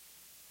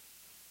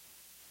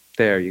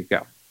 There you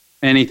go.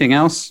 Anything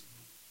else?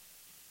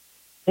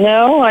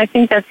 No, I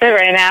think that's it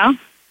right now.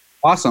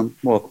 Awesome.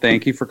 Well,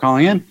 thank you for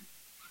calling in.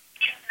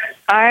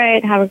 All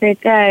right. Have a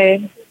great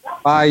day.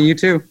 Bye. You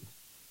too.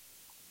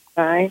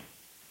 Bye.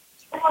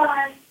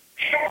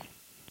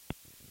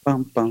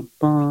 Bum, bum,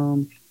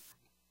 bum.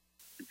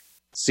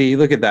 See,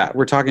 look at that.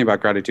 We're talking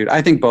about gratitude.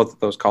 I think both of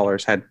those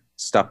callers had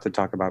stuff to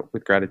talk about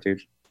with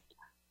gratitude.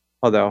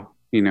 Although,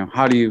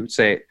 how do you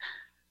say it?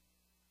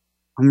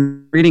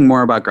 I'm reading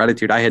more about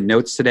gratitude. I had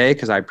notes today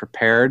because I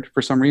prepared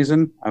for some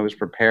reason. I was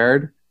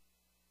prepared.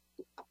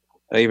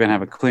 I even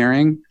have a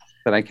clearing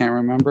that I can't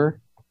remember.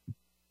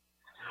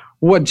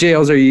 What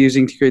jails are you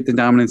using to create the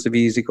dominance of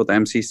E is equal to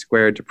MC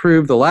squared to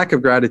prove the lack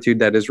of gratitude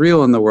that is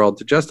real in the world,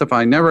 to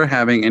justify never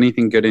having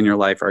anything good in your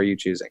life are you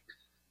choosing?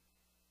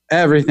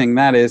 Everything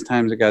that is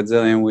times a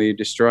godzillion will you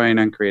destroy and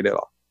uncreate it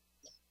all.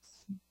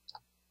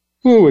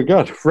 Oh my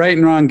God. Right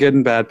and wrong, good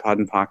and bad, pod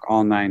and pock,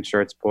 all 9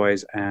 shorts,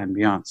 boys, and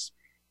beyonds.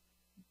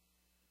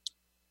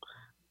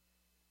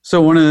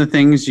 So one of the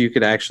things you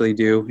could actually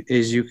do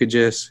is you could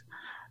just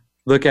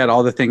look at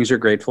all the things you're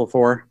grateful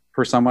for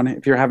someone.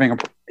 If you're having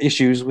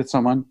issues with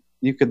someone,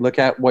 you could look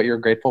at what you're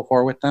grateful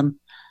for with them.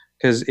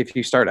 Because if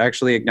you start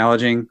actually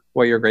acknowledging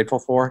what you're grateful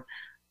for,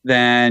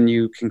 then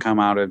you can come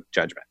out of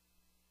judgment.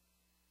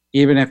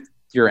 Even if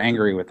you're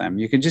angry with them,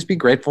 you can just be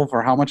grateful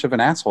for how much of an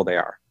asshole they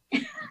are.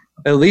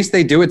 At least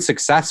they do it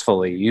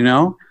successfully,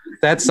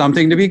 That's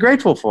something to be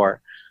grateful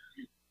for.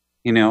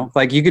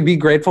 Like you could be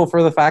grateful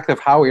for the fact of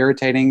how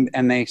irritating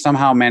and they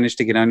somehow managed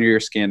to get under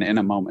your skin in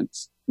a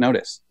moment's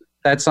notice.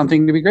 That's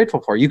something to be grateful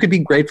for. You could be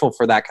grateful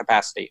for that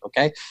capacity,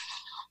 okay?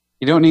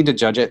 You don't need to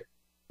judge it.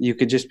 You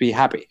could just be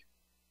happy.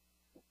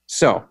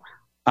 So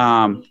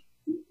one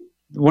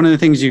of the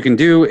things you can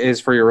do is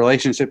for your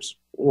relationships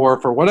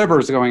or for whatever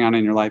is going on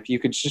in your life, you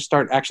could just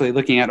start actually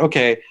looking at,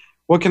 okay,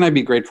 what can I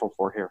be grateful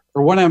for here?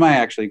 Or what am I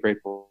actually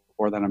grateful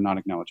for that I'm not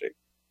acknowledging?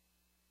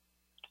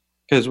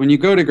 Because when you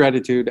go to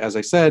gratitude, as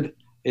I said,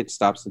 it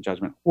stops the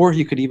judgment. Or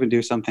you could even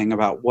do something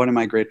about what am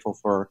I grateful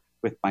for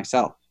with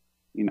myself,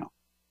 you know.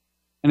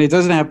 And it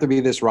doesn't have to be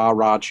this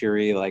rah,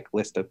 cheery, like,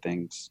 list of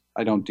things.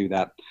 I don't do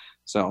that.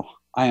 So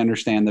I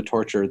understand the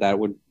torture that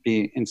would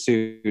be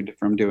ensued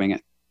from doing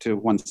it to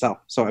oneself.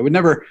 So I would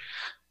never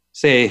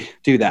say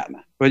do that.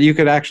 But you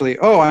could actually,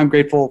 I'm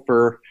grateful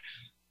for,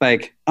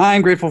 like,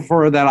 I'm grateful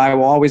for that I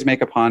will always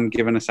make a pun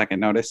given a second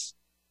notice.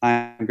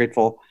 I'm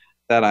grateful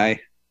that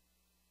I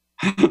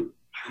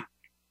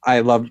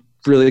love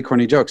really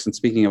corny jokes. And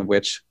speaking of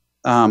which,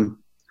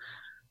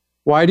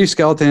 why are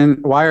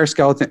skeletons,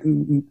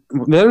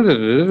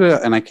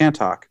 and I can't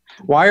talk.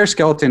 Why are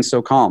skeletons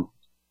so calm?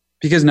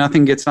 Because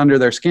nothing gets under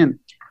their skin.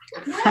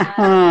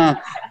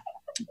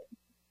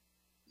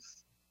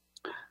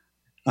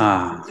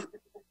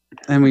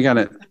 And we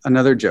got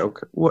another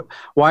joke.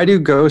 Why do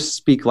ghosts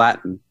speak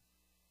Latin?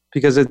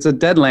 Because it's a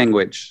dead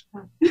language.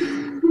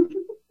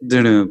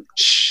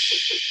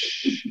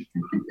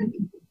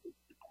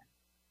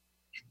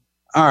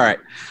 All right.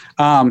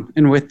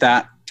 And with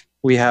that,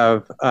 we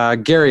have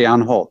Gary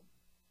on hold.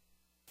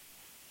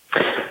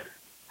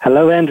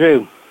 Hello,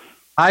 Andrew.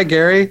 Hi,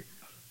 Gary.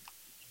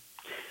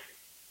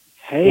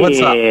 Hey.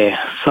 What's up?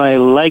 So I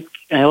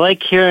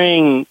like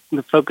hearing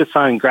the focus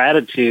on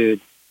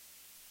gratitude.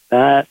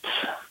 That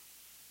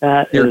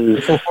You're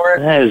grateful for it?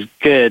 That is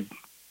good.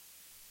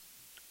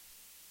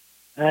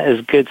 That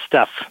is good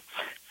stuff.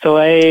 So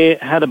I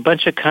had a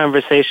bunch of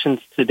conversations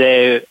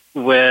today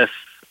with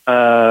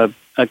a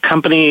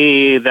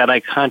company that I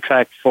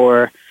contract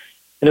for,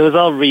 and it was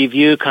all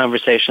review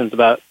conversations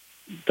about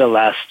the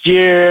last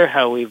year,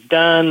 how we've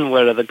done,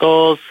 what are the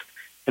goals,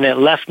 and it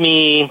left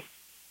me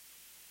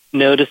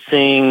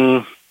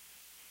noticing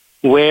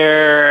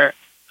where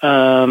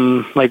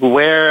I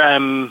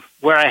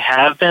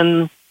have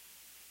been,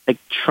 like,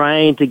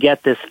 trying to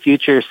get this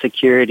future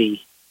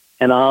security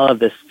and all of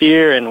this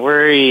fear and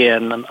worry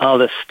and all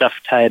this stuff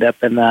tied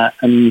up in that.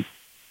 And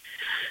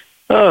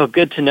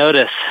good to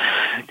notice.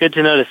 Good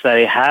to notice that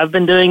I have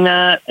been doing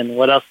that and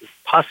what else is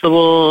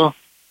possible.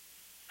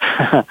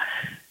 And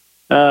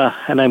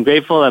I'm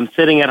grateful I'm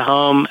sitting at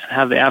home and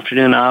have the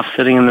afternoon off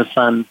sitting in the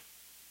sun.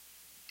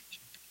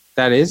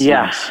 That is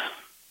nice.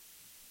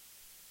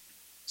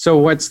 So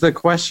what's the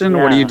question?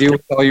 Yeah. What do you do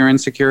with all your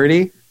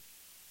insecurity?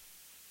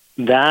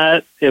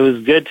 That, it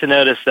was good to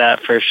notice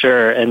that for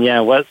sure. And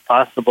yeah, what's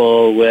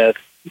possible with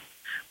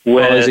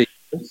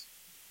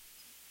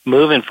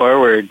moving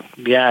forward.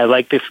 Yeah, I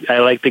like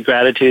the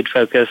gratitude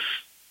focus.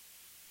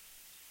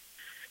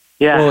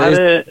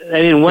 Yeah,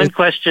 one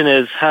question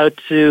is how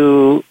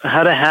to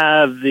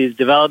have these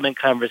development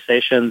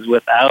conversations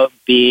without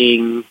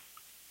being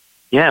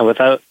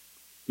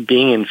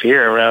in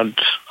fear around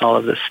all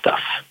of this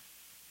stuff.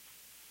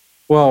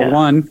 Well,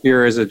 one,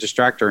 fear is a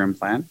distractor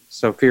implant,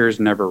 so fear is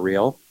never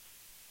real.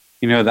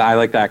 You know, I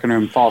like the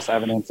acronym false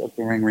evidence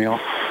appearing real.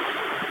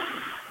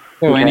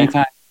 So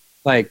anytime,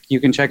 like,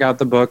 you can check out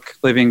the book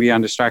Living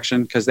Beyond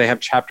Distraction, because they have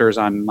chapters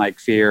on, like,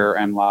 fear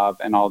and love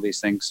and all these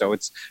things. So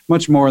it's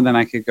much more than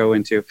I could go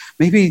into.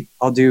 Maybe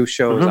I'll do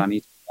shows on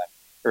each of them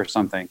or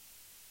something.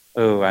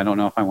 Oh, I don't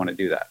know if I want to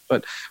do that,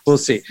 but we'll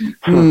see.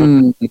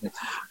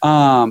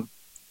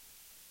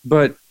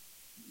 But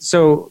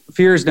so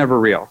fear is never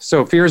real.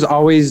 So fear is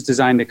always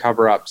designed to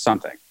cover up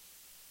something.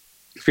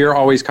 Fear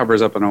always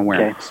covers up an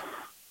awareness. Okay.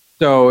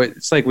 So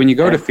it's like when you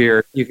go to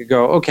fear, you could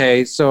go,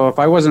 okay, so if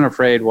I wasn't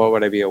afraid, what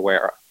would I be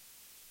aware of?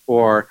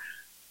 Or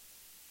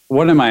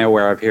what am I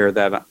aware of here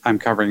that I'm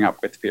covering up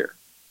with fear?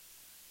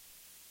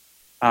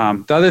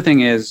 The other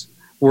thing is,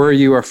 were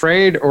you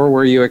afraid or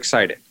were you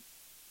excited?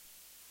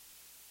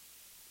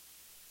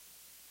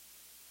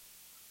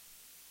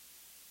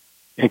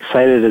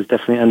 Excited is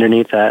definitely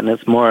underneath that, and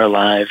it's more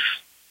alive.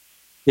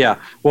 Yeah,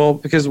 well,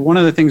 because one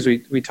of the things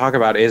we talk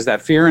about is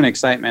that fear and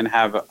excitement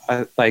have,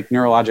 like,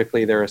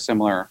 neurologically,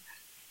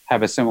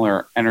 have a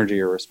similar energy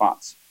or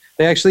response.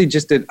 They actually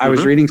just did. I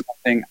was reading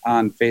something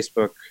on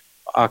Facebook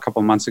a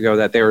couple months ago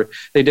that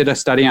they did a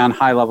study on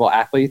high level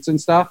athletes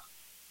and stuff,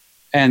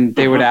 and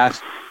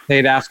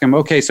they'd ask them,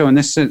 okay, so in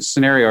this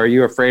scenario, are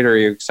you afraid or are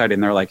you excited?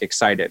 And they're like,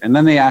 excited. And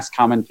then they ask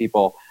common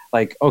people,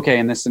 like, okay,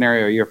 in this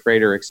scenario, are you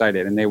afraid or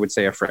excited? And they would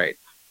say afraid.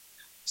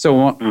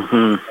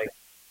 So,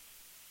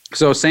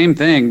 so same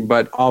thing,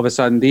 but all of a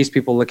sudden, these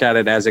people look at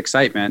it as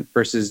excitement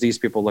versus these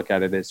people look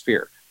at it as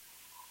fear.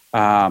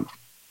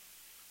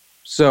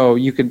 So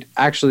you could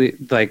actually,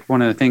 like,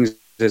 one of the things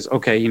is,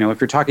 okay, you know,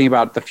 if you're talking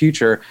about the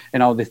future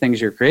and all the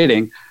things you're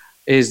creating,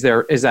 is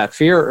that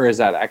fear or is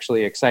that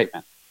actually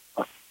excitement?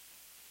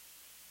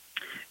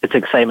 It's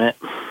excitement.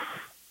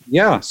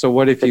 Yeah. So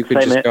what if you could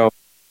just go,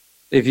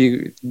 if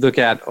you look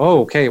at,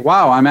 oh, okay,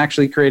 wow, I'm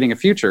actually creating a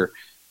future.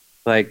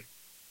 Like,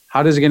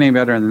 how does it get any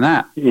better than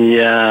that?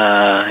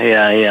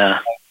 Yeah.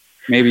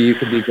 Maybe you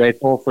could be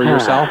grateful for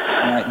yourself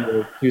and that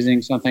you're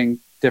choosing something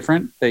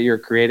different, that you're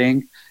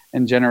creating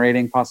and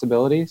generating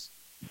possibilities.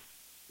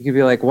 You could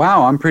be like,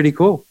 wow, I'm pretty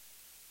cool.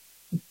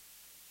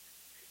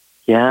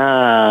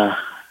 Yeah.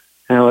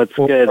 No, it's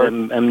good.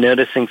 I'm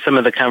noticing some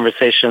of the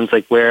conversations,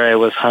 like where I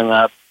was hung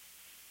up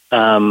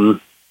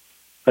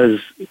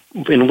was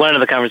in one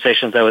of the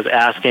conversations I was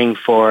asking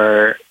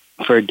for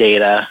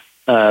data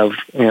of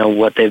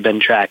what they've been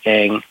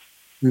tracking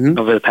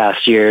over the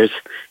past years,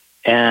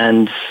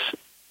 and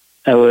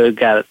I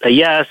got a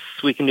yes,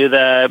 we can do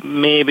that.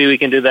 Maybe we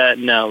can do that.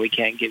 No, we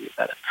can't give you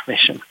that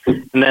information.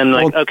 And then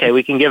okay,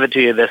 we can give it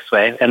to you this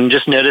way. And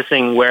just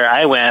noticing where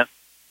I went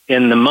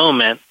in the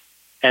moment,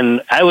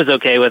 and I was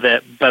okay with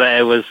it, but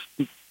I was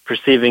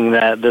perceiving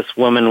that this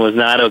woman was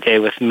not okay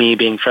with me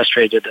being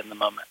frustrated in the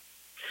moment.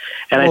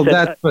 And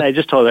I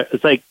just told her,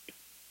 it's like,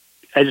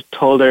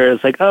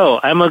 oh,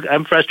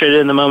 I'm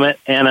frustrated in the moment,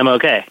 and I'm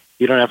okay.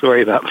 You don't have to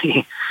worry about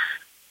me.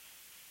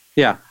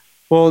 Yeah.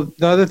 Well,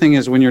 the other thing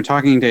is when you're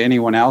talking to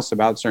anyone else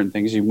about certain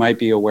things, you might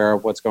be aware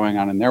of what's going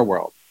on in their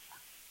world.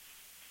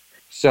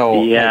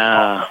 So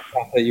yeah,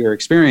 that you're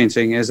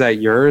experiencing, is that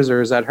yours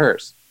or is that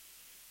hers?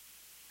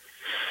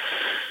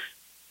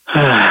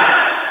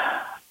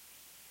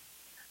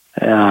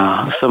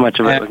 Yeah, so much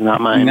of it was not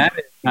mine. And that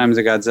is times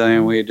a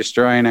godzillion, we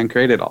destroy and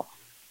uncreate it all.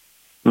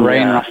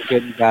 Rain, rock,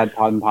 good, bad,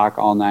 pod and pock,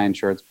 all 9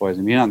 shorts, boys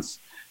and beyonds.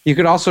 You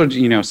could also,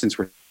 since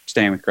we're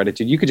staying with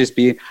gratitude, you could just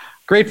be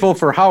grateful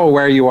for how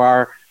aware you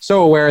are,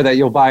 so aware that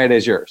you'll buy it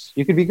as yours.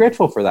 You could be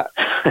grateful for that.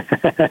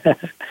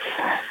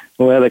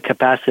 Well, the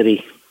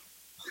capacity.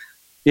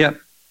 Yeah.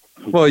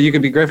 Well, you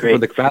could be grateful for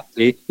the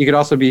capacity. You could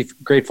also be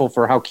grateful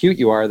for how cute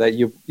you are, that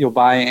you'll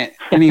buy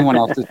anyone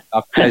else's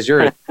stuff as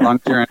yours, as long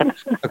as you're in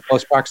a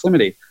close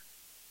proximity.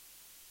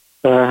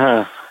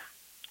 Uh-huh.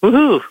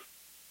 Woohoo!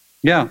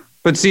 Yeah.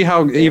 But see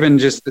how even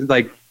just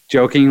like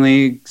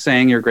jokingly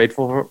saying you're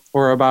grateful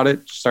for about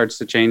it starts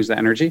to change the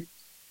energy?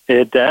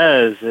 It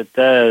does. It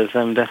does.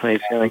 I'm definitely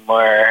feeling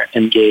more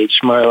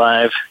engaged, more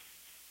alive.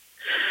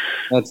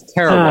 That's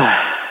terrible.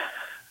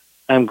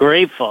 I'm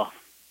grateful.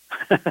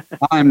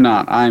 I'm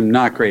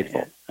not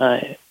grateful.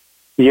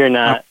 You're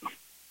not.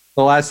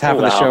 The last half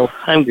of the show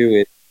I'm do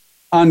it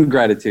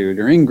ungratitude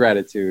or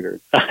ingratitude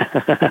or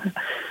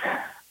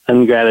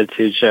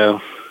ungratitude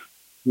show.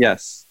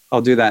 Yes,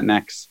 I'll do that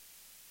next.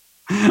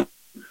 Well,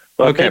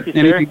 okay. Thank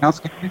you, anything sir.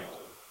 else?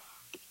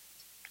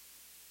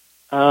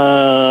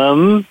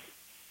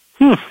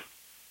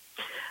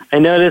 I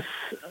noticed,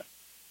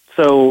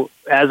 so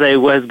as I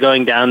was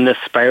going down this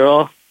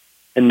spiral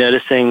and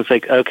noticing, it's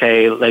like,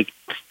 okay, like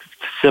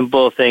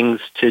simple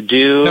things to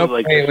do. Nope,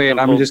 like wait,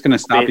 I'm just going to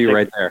stop you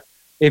right there.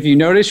 If you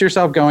notice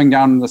yourself going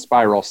down the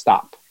spiral,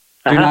 stop.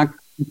 Do not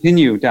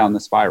continue down the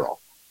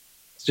spiral.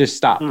 Just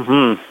stop.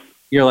 Mm-hmm.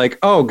 You're like,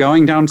 oh,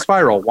 going down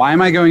spiral. Why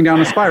am I going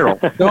down a spiral?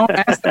 Don't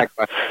ask that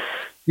question.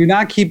 Do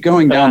not keep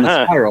going down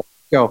the spiral.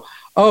 Go,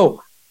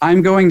 oh,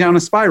 I'm going down a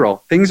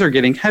spiral. Things are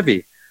getting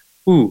heavy.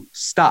 Ooh,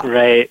 stop.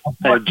 Right.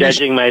 I'm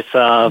judging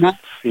myself.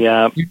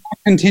 Yeah. You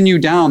continue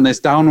down this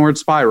downward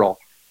spiral.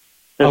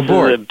 This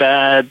Abort. is a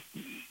bad.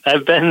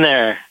 I've been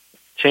there.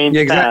 Change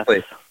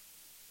exactly. path.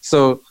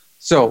 So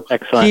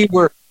excellent.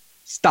 Keyword,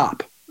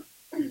 stop.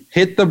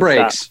 Hit the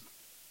brakes.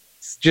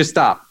 Stop. Just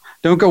stop.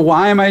 Don't go,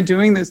 why am I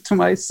doing this to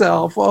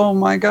myself? Oh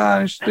my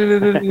gosh.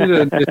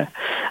 I'm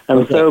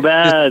so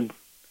bad.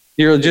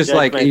 You're just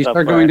like, you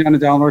start going down a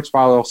downward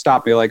spiral,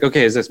 stop. You're like,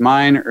 okay, is this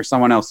mine or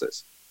someone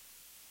else's?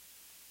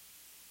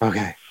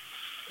 Okay.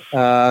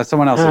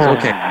 Someone else's.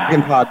 Okay. Pock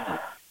and pod.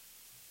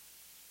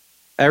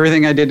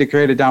 Everything I did to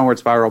create a downward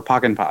spiral,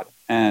 pock and pod.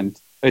 And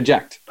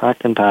eject. Pock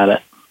and pod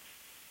it.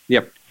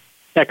 Yep.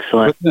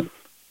 Excellent.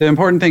 The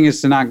important thing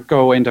is to not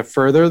go into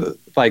further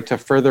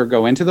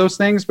go into those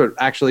things, but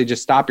actually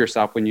just stop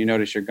yourself when you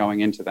notice you're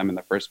going into them in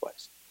the first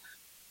place.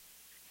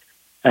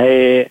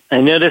 I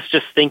noticed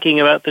just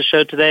thinking about the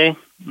show today,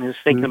 I was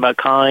thinking about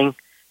calling,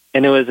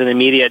 and it was an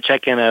immediate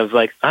check-in of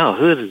like, oh,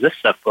 who does this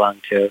stuff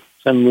belong to?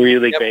 So I'm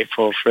really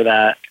grateful for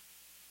that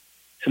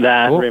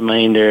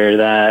reminder,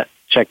 that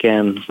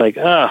check-in. Like,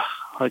 oh,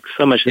 like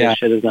so much of this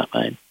shit is not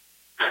mine.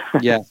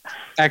 Yeah,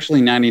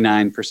 actually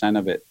 99%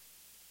 of it.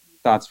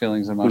 Thoughts,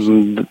 feelings,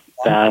 emotions. The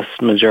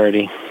vast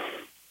majority.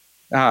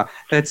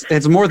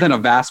 It's more than a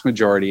vast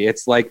majority.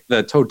 It's like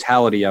the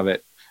totality of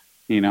it,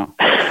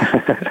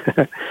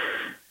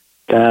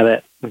 Got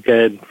it.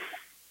 Good.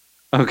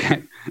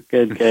 Okay.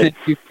 Good.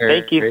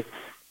 Thank you.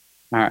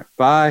 All right.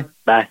 Bye.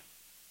 Bye.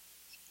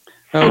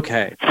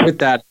 Okay. With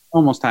that,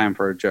 almost time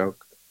for a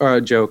joke.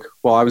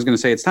 Well, I was going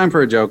to say it's time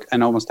for a joke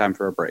and almost time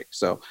for a break.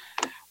 So,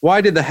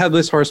 why did the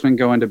Headless Horseman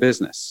go into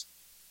business?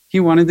 He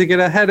wanted to get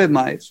ahead in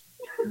life.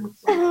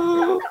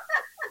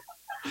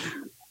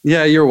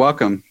 Yeah, you're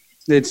welcome.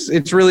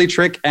 It's really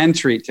trick and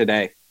treat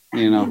today,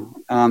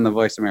 on the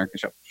Voice America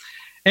show.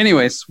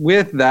 Anyways,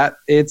 with that,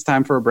 it's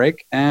time for a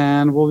break,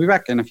 and we'll be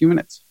back in a few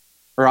minutes.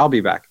 Or I'll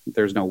be back.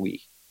 There's no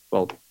we.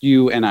 Well,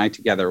 you and I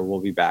together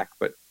will be back,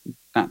 but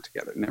not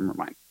together. Never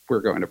mind.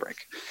 We're going to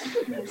break.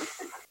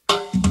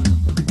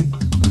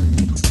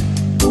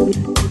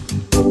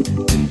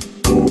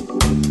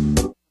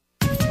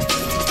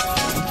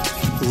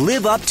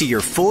 Live up to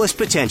your fullest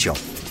potential.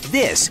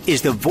 This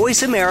is the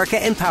Voice America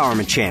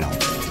Empowerment Channel.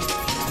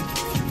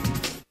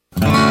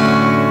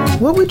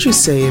 What would you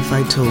say if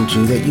I told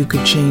you that you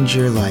could change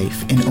your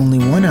life in only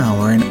 1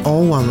 hour and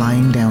all while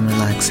lying down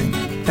relaxing?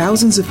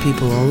 Thousands of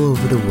people all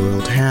over the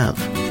world have.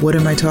 What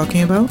am I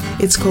talking about?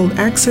 It's called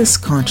Access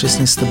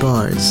Consciousness, the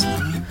bars.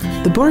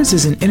 The bars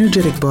is an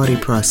energetic body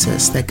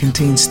process that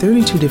contains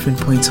 32 different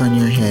points on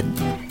your head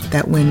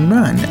that, when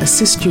run,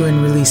 assist you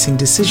in releasing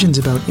decisions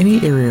about any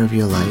area of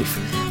your life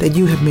that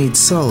you have made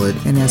solid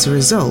and as a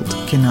result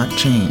cannot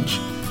change.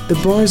 The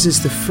bars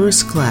is the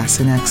first class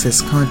in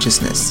Access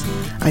Consciousness,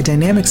 a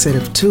dynamic set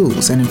of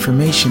tools and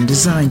information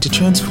designed to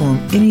transform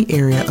any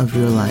area of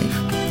your life.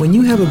 When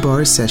you have a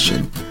bar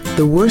session,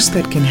 the worst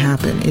that can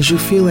happen is you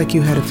feel like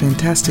you had a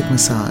fantastic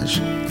massage.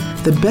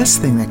 The best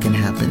thing that can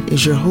happen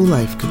is your whole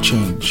life could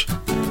change.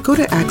 Go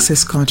to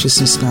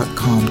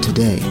accessconsciousness.com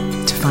today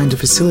to find a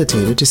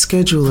facilitator to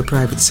schedule a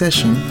private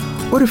session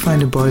or to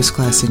find a bars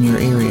class in your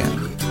area.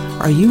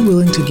 Are you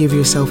willing to give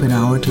yourself an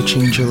hour to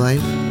change your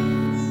life?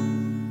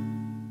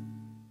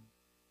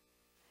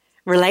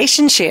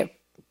 Relationship.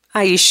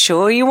 Are you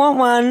sure you want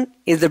one?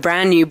 Is the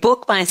brand new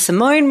book by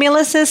Simone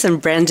Milasas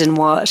and Brendan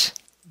Watt.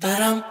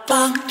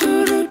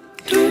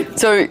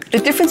 So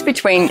the difference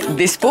between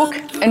this book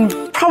and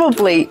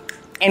probably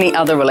any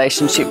other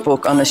relationship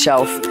book on the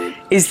shelf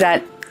is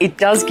that it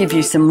does give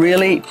you some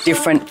really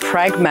different,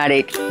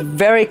 pragmatic,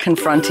 very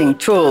confronting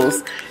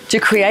tools to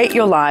create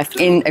your life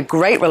in a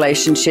great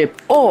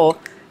relationship or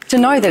to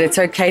know that it's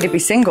okay to be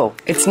single.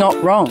 It's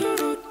not wrong.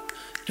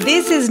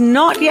 This is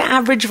not your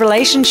average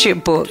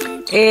relationship book.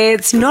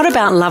 It's not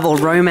about love or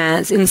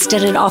romance.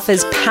 Instead, it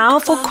offers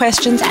powerful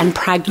questions and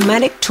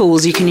pragmatic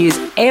tools you can use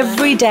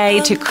every day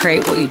to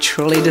create what you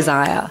truly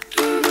desire.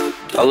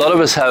 A lot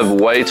of us have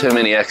way too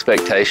many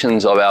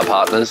expectations of our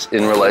partners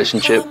in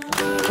relationship.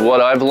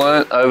 What I've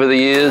learned over the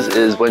years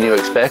is when you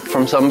expect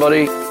from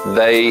somebody,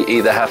 they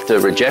either have to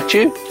reject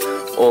you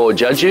or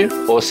judge you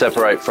or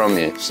separate from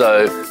you.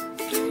 So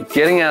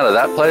getting out of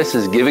that place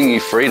is giving you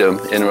freedom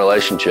in a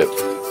relationship.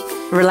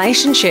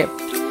 Relationship.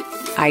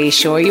 Are you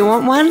sure you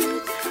want one?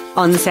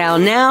 On sale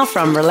now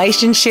from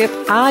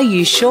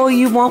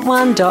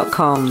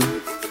relationshipareyoussureyouwantone.com.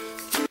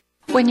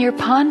 When you're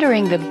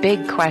pondering the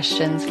big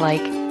questions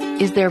like,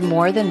 is there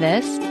more than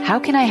this? How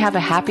can I have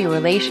a happy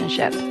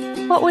relationship?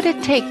 What would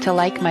it take to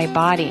like my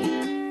body?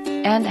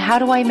 And how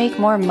do I make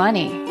more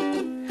money?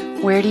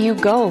 Where do you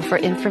go for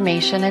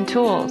information and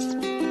tools?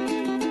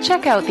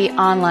 Check out the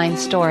online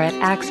store at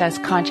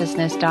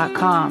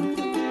accessconsciousness.com.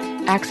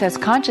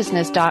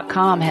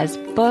 AccessConsciousness.com has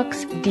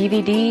books,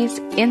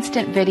 DVDs,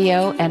 instant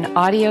video and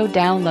audio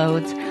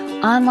downloads,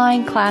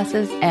 online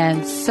classes,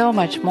 and so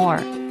much more.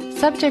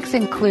 Subjects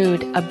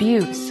include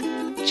abuse,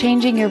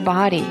 changing your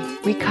body,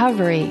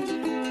 recovery,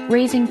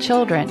 raising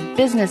children,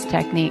 business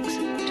techniques,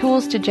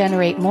 tools to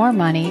generate more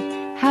money,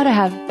 how to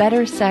have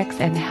better sex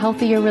and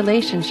healthier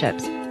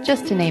relationships,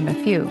 just to name a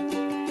few.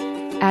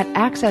 At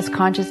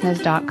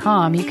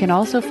AccessConsciousness.com, you can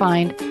also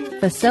find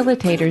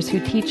facilitators who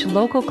teach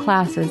local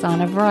classes on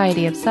a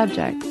variety of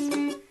subjects.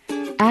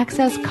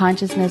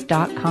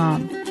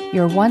 AccessConsciousness.com,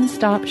 your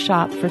one-stop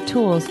shop for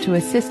tools to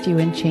assist you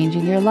in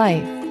changing your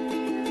life.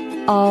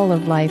 All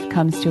of life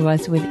comes to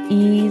us with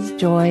ease,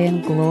 joy,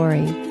 and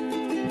glory.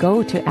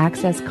 Go to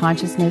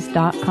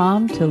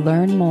AccessConsciousness.com to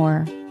learn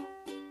more.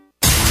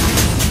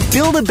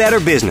 Build a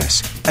better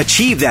business.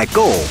 Achieve that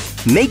goal.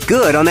 Make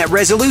good on that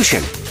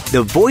resolution.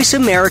 The Voice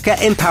America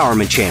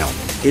Empowerment Channel.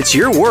 It's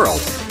your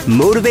world.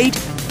 Motivate,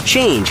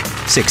 change,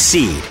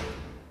 succeed.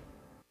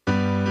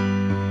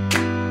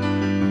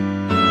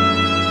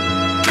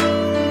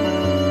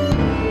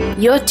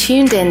 You're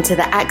tuned in to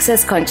the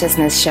Access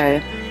Consciousness Show.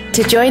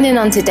 To join in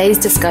on today's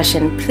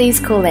discussion, please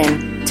call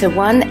in to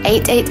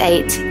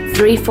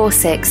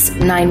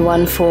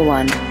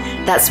 1-888-346-9141.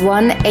 That's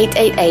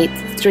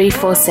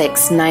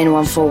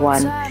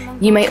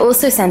 1-888-346-9141. You may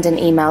also send an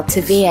email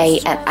to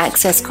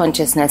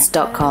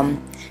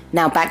va@accessconsciousness.com.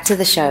 Now back to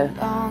the show.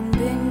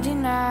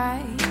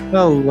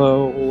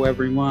 Hello,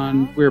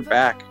 everyone. We're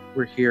back.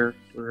 We're here.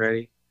 We're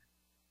ready.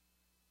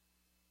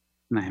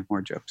 And I have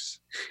more jokes.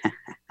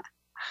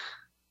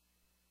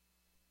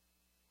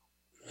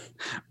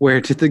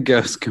 Where did the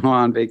ghost go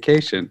on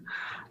vacation?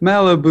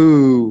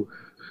 Malibu.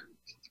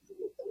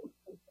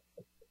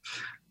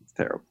 It's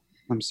terrible.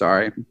 I'm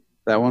sorry.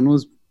 That one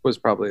was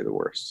probably the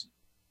worst.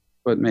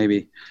 But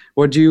maybe.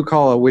 What do you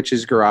call a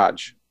witch's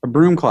garage? A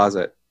broom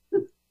closet.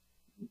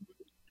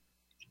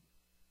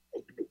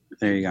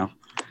 There you go.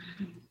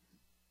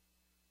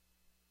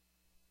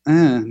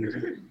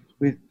 And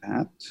with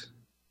that,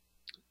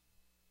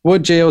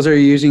 what jails are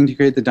you using to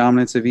create the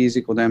dominance of E is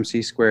equal to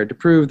MC squared to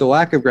prove the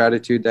lack of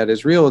gratitude that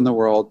is real in the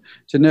world,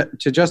 to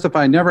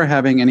justify never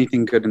having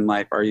anything good in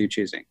life are you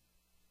choosing?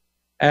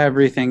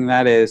 Everything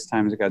that is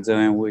times a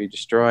godzillion will you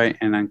destroy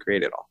and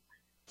uncreate it all.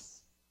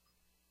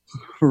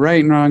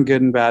 Right and wrong,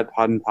 good and bad,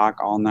 pod and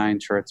pock, all nine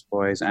shorts,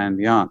 boys, and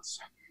beyonds.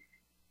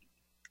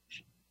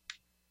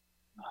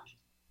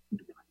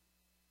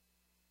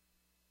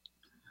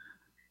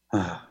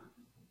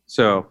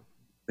 So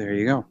there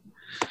you go.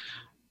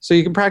 So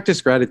you can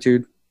practice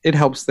gratitude. It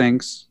helps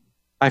things.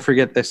 I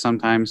forget this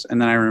sometimes, and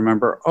then I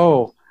remember,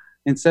 oh,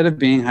 instead of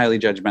being highly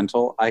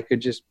judgmental, I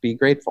could just be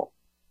grateful,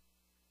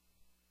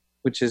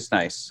 which is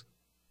nice.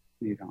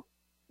 You know,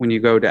 when you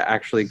go to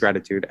actually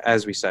gratitude,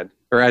 as we said,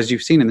 or as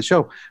you've seen in the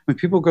show, when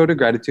people go to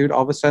gratitude,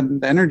 all of a sudden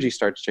the energy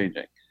starts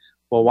changing.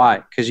 Well, why?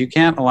 Because you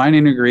can't align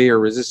and agree or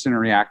resist and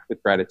react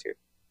with gratitude.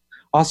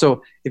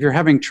 Also, if you're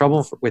having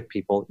trouble with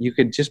people, you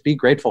could just be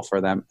grateful for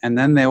them, and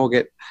then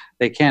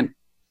they can't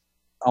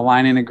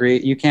align and agree.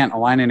 You can't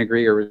align and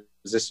agree or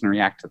resist and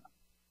react to them.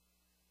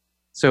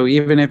 So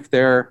even if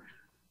they're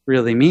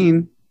really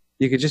mean,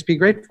 you could just be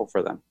grateful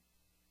for them.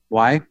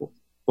 Why?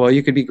 Well,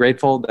 you could be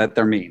grateful that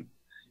they're mean.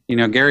 You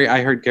know,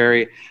 I heard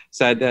Gary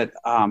said that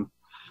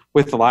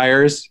with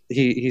liars,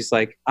 he's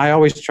like, I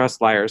always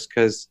trust liars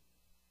because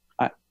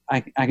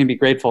I can be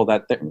grateful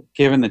that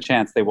given the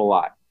chance, they will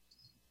lie.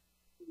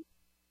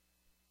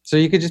 So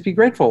you could just be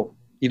grateful.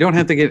 You don't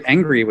have to get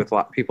angry with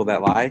people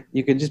that lie.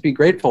 You could just be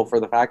grateful for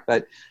the fact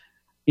that,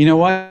 you know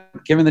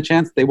what, given the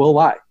chance, they will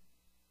lie.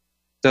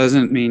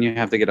 Doesn't mean you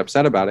have to get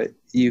upset about it.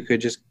 You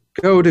could just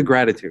go to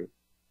gratitude.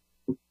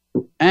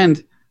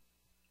 And,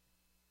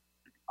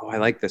 I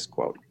like this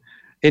quote.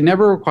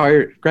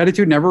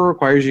 Gratitude never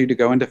requires you to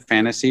go into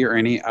fantasy or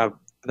any of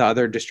the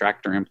other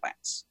distractor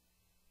implants.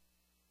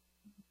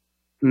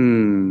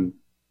 You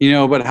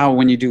know, but how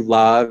when you do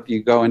love,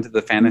 you go into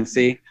the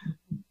fantasy.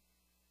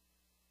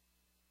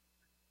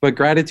 But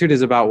gratitude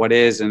is about what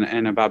is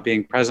and about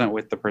being present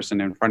with the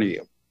person in front of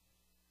you.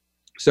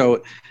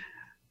 So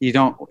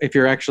if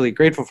you're actually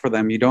grateful for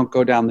them, you don't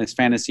go down this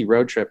fantasy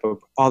road trip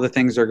of all the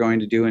things they're going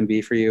to do and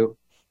be for you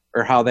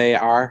or how they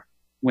are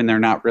when they're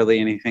not really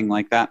anything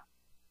like that.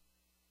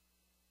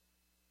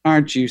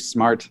 Aren't you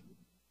smart?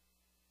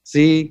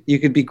 See, you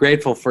could be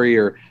grateful for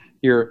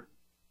your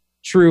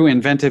true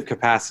inventive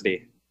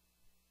capacity.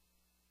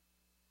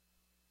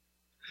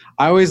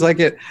 I always like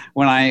it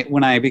when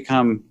I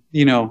become,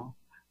 you know,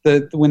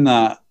 when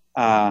the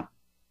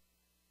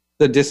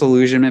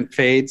disillusionment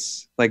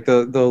fades, like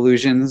the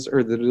illusions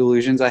or the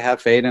delusions I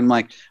have fade, and I'm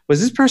like,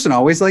 was this person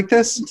always like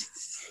this?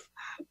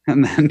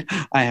 And then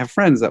I have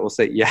friends that will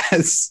say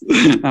yes.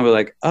 I'll be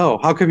like, oh,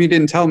 how come you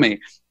didn't tell me?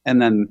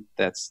 And then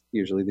that's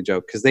usually the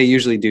joke, because they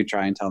usually do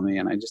try and tell me,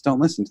 and I just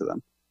don't listen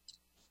to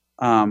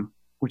them,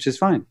 which is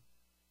fine.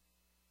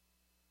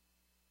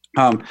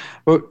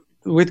 But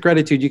with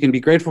gratitude, you can be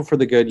grateful for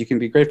the good, you can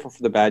be grateful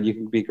for the bad, you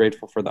can be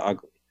grateful for the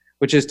ugly,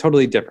 which is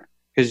totally different,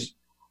 because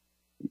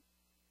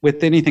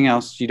with anything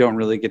else, you don't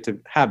really get to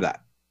have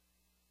that.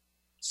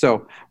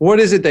 So what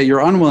is it that you're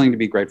unwilling to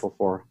be grateful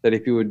for, that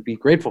if you would be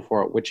grateful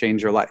for it would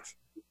change your life?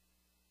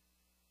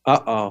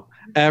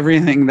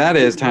 Everything that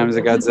is times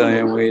a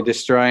godzillion, we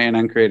destroy and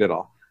uncreate it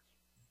all.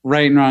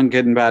 Right and wrong,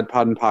 good and bad,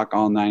 pod and pock,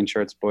 all nine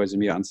shorts, boys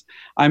and beyonds.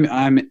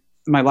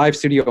 My live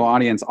studio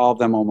audience, all of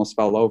them almost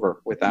fell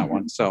over with that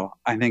one. So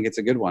I think it's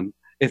a good one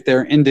if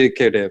they're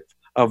indicative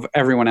of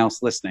everyone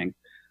else listening.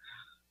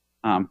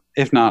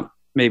 If not,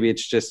 maybe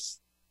it's just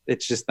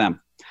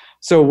them.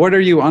 So what are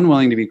you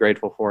unwilling to be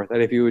grateful for,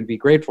 that if you would be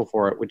grateful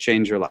for it would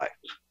change your life?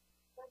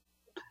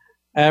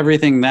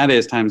 Everything that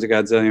is times a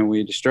godzillion,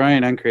 we destroy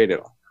and uncreate it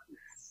all.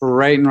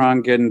 Right and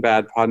wrong, good and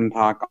bad, pod and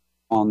pock,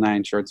 all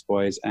nine shorts,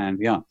 boys and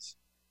beyonds.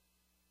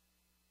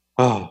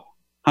 Oh,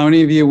 how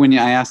many of you, when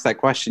I ask that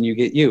question, you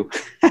get you?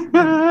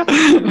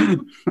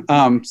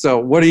 So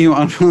what are you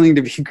unwilling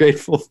to be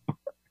grateful for,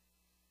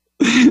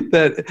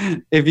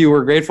 that if you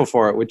were grateful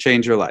for it would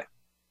change your life?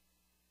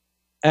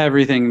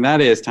 Everything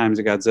that is times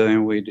a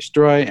godzillion, we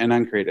destroy and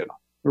uncreate it all.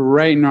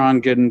 Right and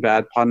wrong, good and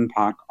bad, pod and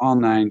pock, all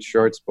nine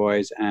shorts,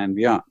 boys and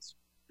beyonds.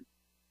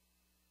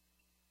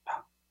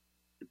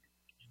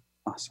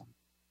 Awesome.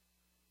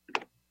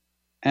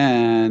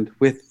 And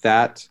with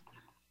that,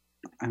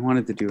 I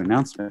wanted to do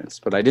announcements,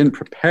 but I didn't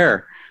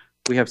prepare.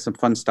 We have some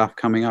fun stuff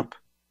coming up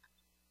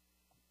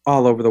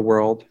all over the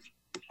world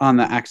on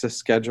the Access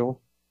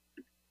schedule.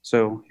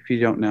 So if you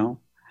don't know,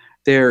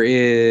 there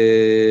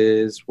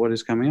is, what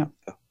is coming up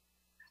though?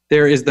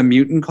 There is the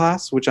Mutant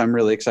class, which I'm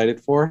really excited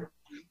for.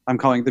 I'm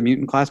calling it the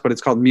Mutant class, but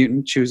it's called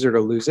Mutant Choose It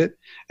or Lose It.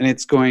 And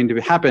it's going to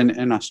happen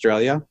in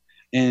Australia,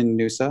 in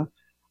Noosa.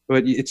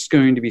 But it's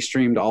going to be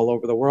streamed all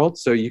over the world.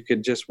 So you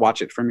could just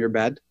watch it from your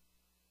bed.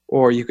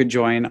 Or you could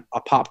join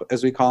a POP,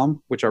 as we call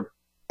them, which are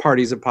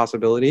parties of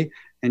possibility.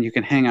 And you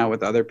can hang out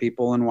with other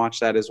people and watch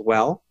that as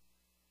well.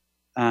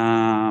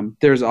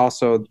 There's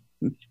also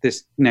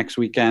this next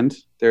weekend,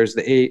 there's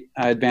the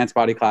advanced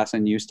body class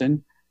in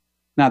Houston.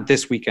 Not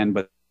this weekend,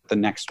 but the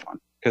next one,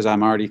 because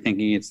I'm already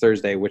thinking it's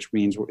Thursday, which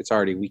means it's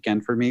already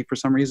weekend for me for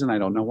some reason. I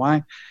don't know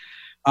why.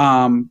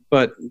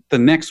 But the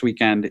next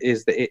weekend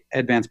is the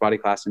advanced body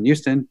class in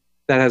Houston.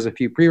 That has a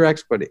few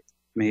prereqs, but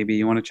maybe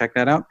you want to check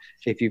that out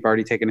if you've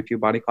already taken a few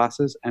body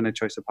classes and a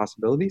choice of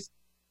possibilities.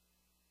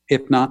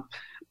 If not,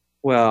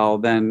 well,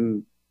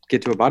 then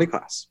get to a body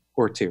class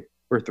or two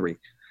or three.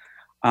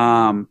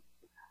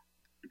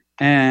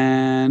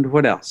 And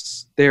what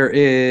else? There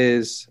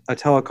is a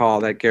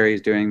telecall that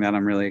Gary's doing that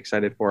I'm really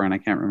excited for, and I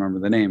can't remember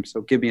the name. So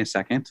give me a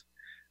second,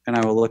 and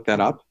I will look that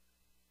up.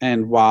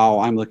 And while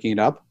I'm looking it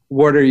up,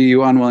 what are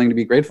you unwilling to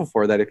be grateful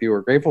for, that if you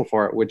were grateful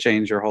for it would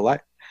change your whole life?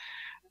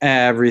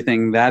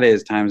 Everything that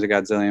is times a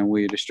godzillion will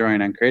you destroy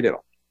and uncreate it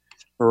all.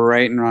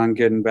 Right and wrong,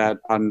 good and bad,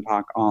 POD and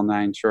POC, all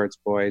 9 shorts,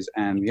 boys,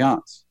 and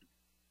beyonds.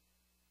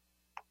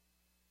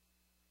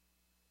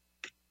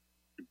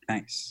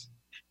 Nice.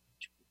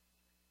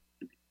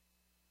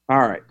 All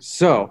right,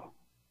 so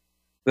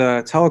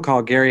the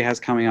telecall Gary has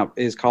coming up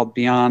is called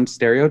Beyond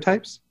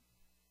Stereotypes,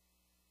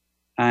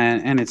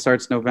 and it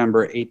starts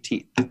November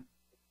 18th.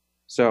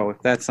 So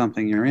if that's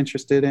something you're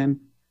interested in,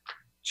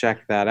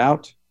 check that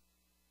out.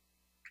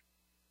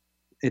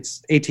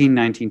 It's 18,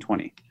 19,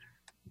 20.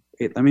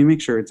 Wait, let me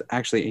make sure it's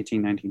actually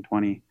 18, 19,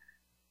 20,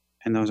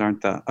 and those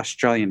aren't the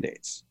Australian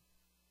dates.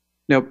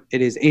 Nope,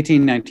 it is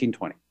 18, 19,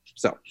 20.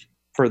 So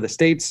for the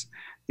States,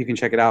 you can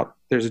check it out.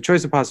 There's a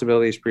choice of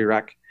possibilities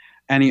prereq.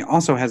 And he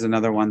also has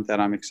another one that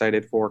I'm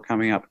excited for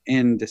coming up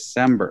in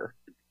December,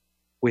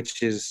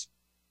 which is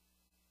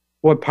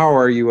what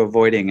power are you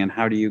avoiding and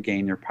how do you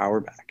gain your power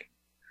back?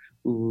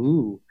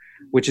 Ooh,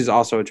 which is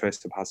also a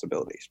choice of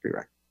possibilities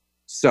prereq.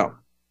 So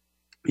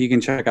you can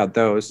check out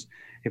those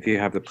if you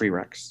have the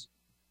prereqs.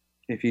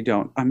 If you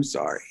don't, I'm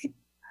sorry.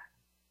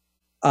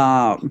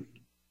 But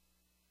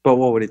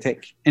what would it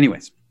take?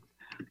 Anyways,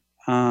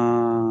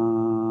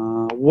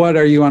 what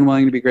are you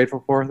unwilling to be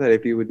grateful for that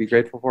if you would be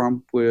grateful for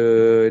them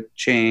would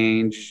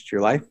change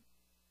your life?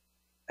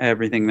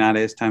 Everything that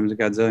is times a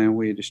godzillion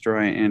will you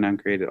destroy and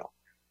uncreate it all.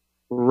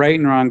 Right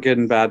and wrong, good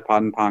and bad,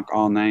 POD and POC,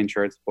 all 9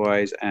 shorts,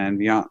 boys, and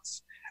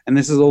beyonds. And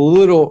this is a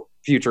little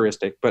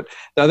futuristic, but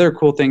the other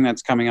cool thing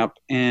that's coming up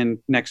in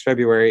next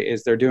February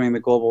is they're doing the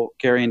global,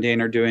 Gary and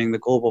Dane are doing the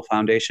Global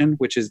Foundation,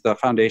 which is the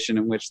foundation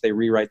in which they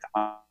rewrite the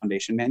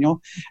foundation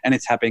manual, and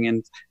it's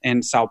happening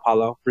in Sao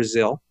Paulo,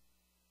 Brazil.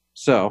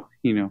 So,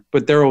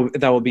 but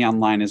that will be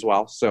online as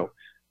well. So,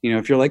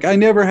 if you're like, I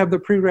never have the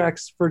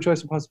prereqs for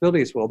choice of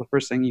possibilities, well, the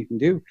first thing you can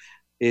do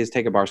is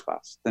take a bars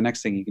class. The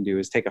next thing you can do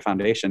is take a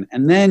foundation,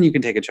 and then you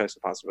can take a choice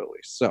of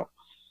possibilities. So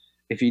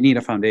if you need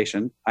a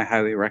foundation, I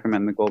highly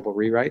recommend the Global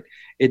Rewrite.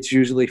 It's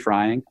usually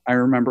frying. I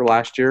remember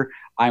last year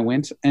I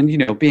went and,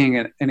 being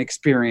an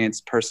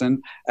experienced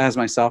person as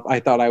myself, I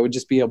thought I would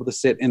just be able to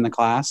sit in the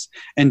class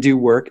and do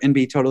work and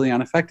be totally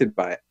unaffected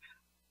by it.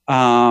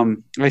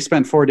 I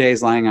spent 4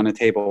 days lying on a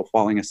table,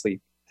 falling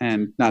asleep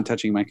and not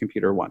touching my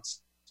computer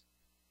once.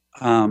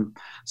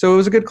 So it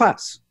was a good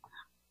class.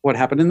 What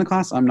happened in the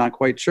class, I'm not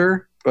quite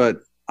sure, but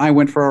I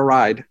went for a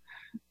ride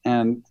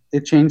and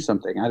it changed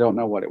something. I don't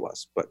know what it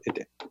was, but it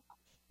did.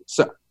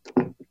 So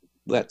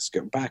let's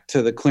go back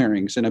to the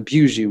clearings and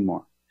abuse you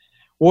more.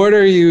 What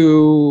are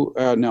you,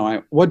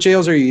 what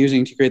jails are you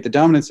using to create the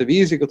dominance of E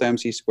is equal to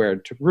MC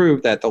squared to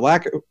prove that the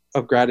lack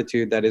of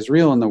gratitude that is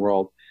real in the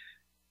world,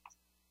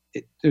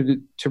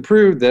 to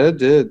prove that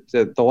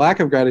the lack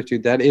of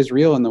gratitude that is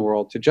real in the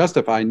world to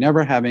justify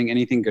never having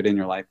anything good in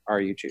your life are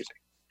you choosing?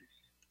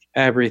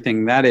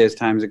 Everything that is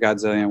times a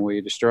godzillion will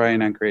you destroy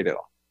and uncreate it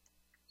all.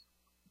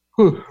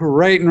 Whew.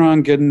 Right and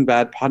wrong, good and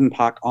bad, POD and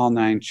POC, all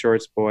 9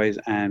 shorts, boys,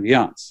 and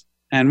beyonds.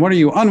 And what are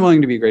you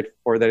unwilling to be grateful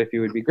for that if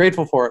you would be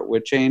grateful for it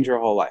would change your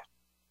whole life?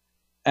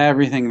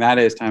 Everything that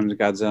is times a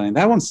godzillion.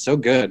 That one's so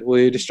good. Will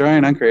you destroy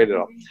and uncreate it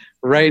all?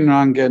 Right and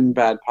wrong, good and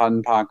bad, POD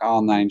and POC,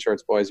 all 9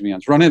 shorts, boys, and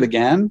beyonds. Run it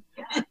again?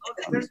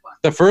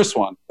 The first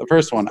one.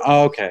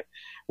 Oh, okay.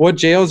 What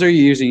jails are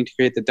you using to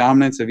create the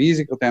dominance of E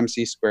is equal to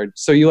MC squared?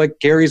 So you like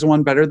Gary's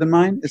one better than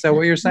mine? Is that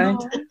what you're saying?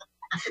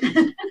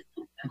 No.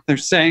 They're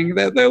saying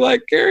that they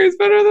like Gary's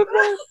better than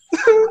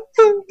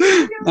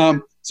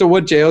mine. So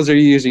what jails are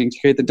you using to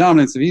create the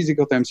dominance of E is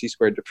equal to MC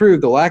squared to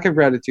prove the lack of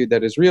gratitude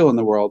that is real in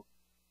the world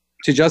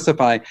to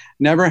justify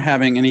never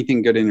having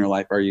anything good in your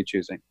life are you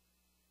choosing?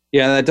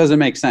 Yeah, that doesn't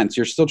make sense.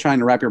 You're still trying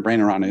to wrap your brain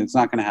around it. It's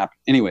not going to happen.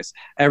 Anyways,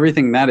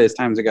 everything that is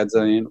times a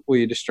godzillion will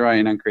you destroy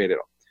and uncreate it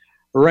all.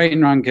 Right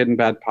and wrong, good and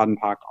bad, POD and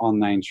POC, all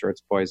 9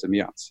 shorts, boys, and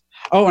beyonds.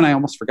 Oh, and I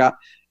almost forgot.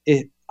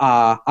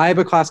 I have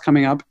a class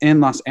coming up in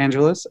Los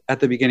Angeles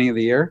at the beginning of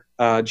the year,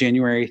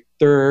 January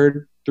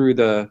 3rd through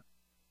the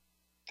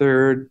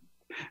 3rd.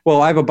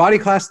 Well, I have a body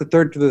class the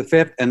 3rd through the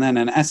 5th, and then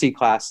an SE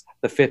class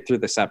the 5th through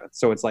the 7th.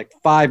 So it's like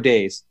 5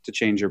 days to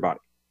change your body.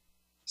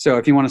 So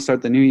if you want to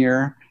start the new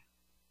year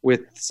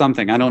with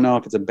something, I don't know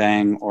if it's a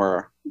bang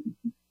or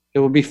it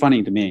will be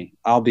funny to me.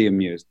 I'll be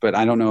amused, but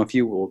I don't know if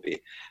you will be.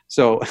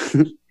 So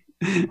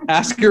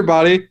ask your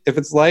body if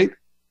it's light,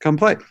 come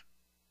play.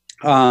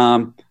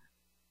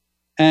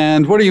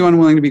 And what are you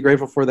unwilling to be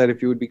grateful for that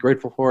if you would be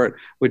grateful for it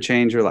would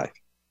change your life?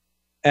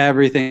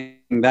 Everything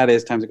that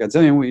is times a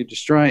godzillion will you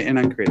destroy and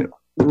uncreate it.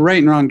 Right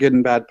and wrong, good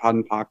and bad, POD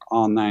and POC,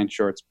 all 9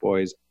 shorts,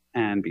 boys,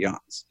 and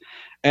beyonds.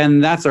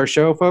 And that's our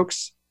show,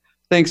 folks.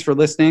 Thanks for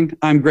listening.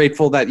 I'm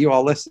grateful that you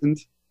all listened.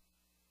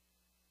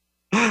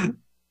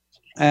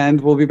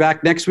 And we'll be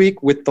back next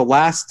week with the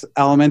last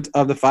element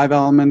of the 5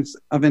 elements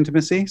of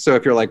intimacy. So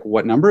if you're like,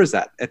 what number is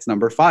that? It's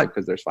number 5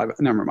 because there's 5.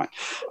 Never mind.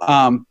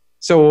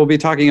 So we'll be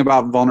talking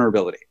about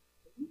vulnerability.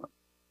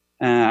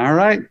 All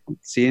right.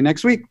 See you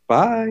next week.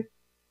 Bye.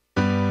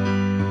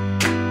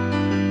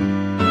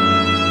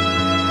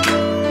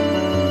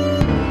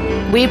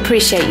 We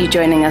appreciate you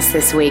joining us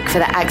this week for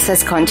the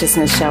Access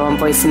Consciousness Show on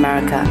Voice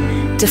America.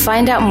 To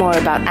find out more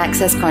about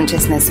Access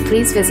Consciousness,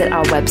 please visit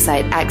our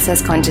website,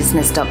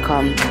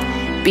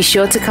 accessconsciousness.com. Be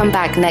sure to come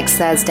back next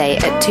Thursday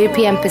at 2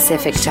 p.m.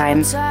 Pacific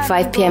Time,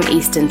 5 p.m.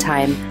 Eastern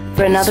Time,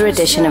 for another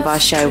edition of our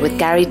show with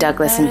Gary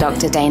Douglas and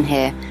Dr. Dane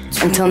here.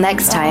 Until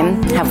next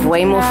time, have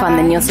way more fun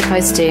than you're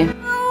supposed to.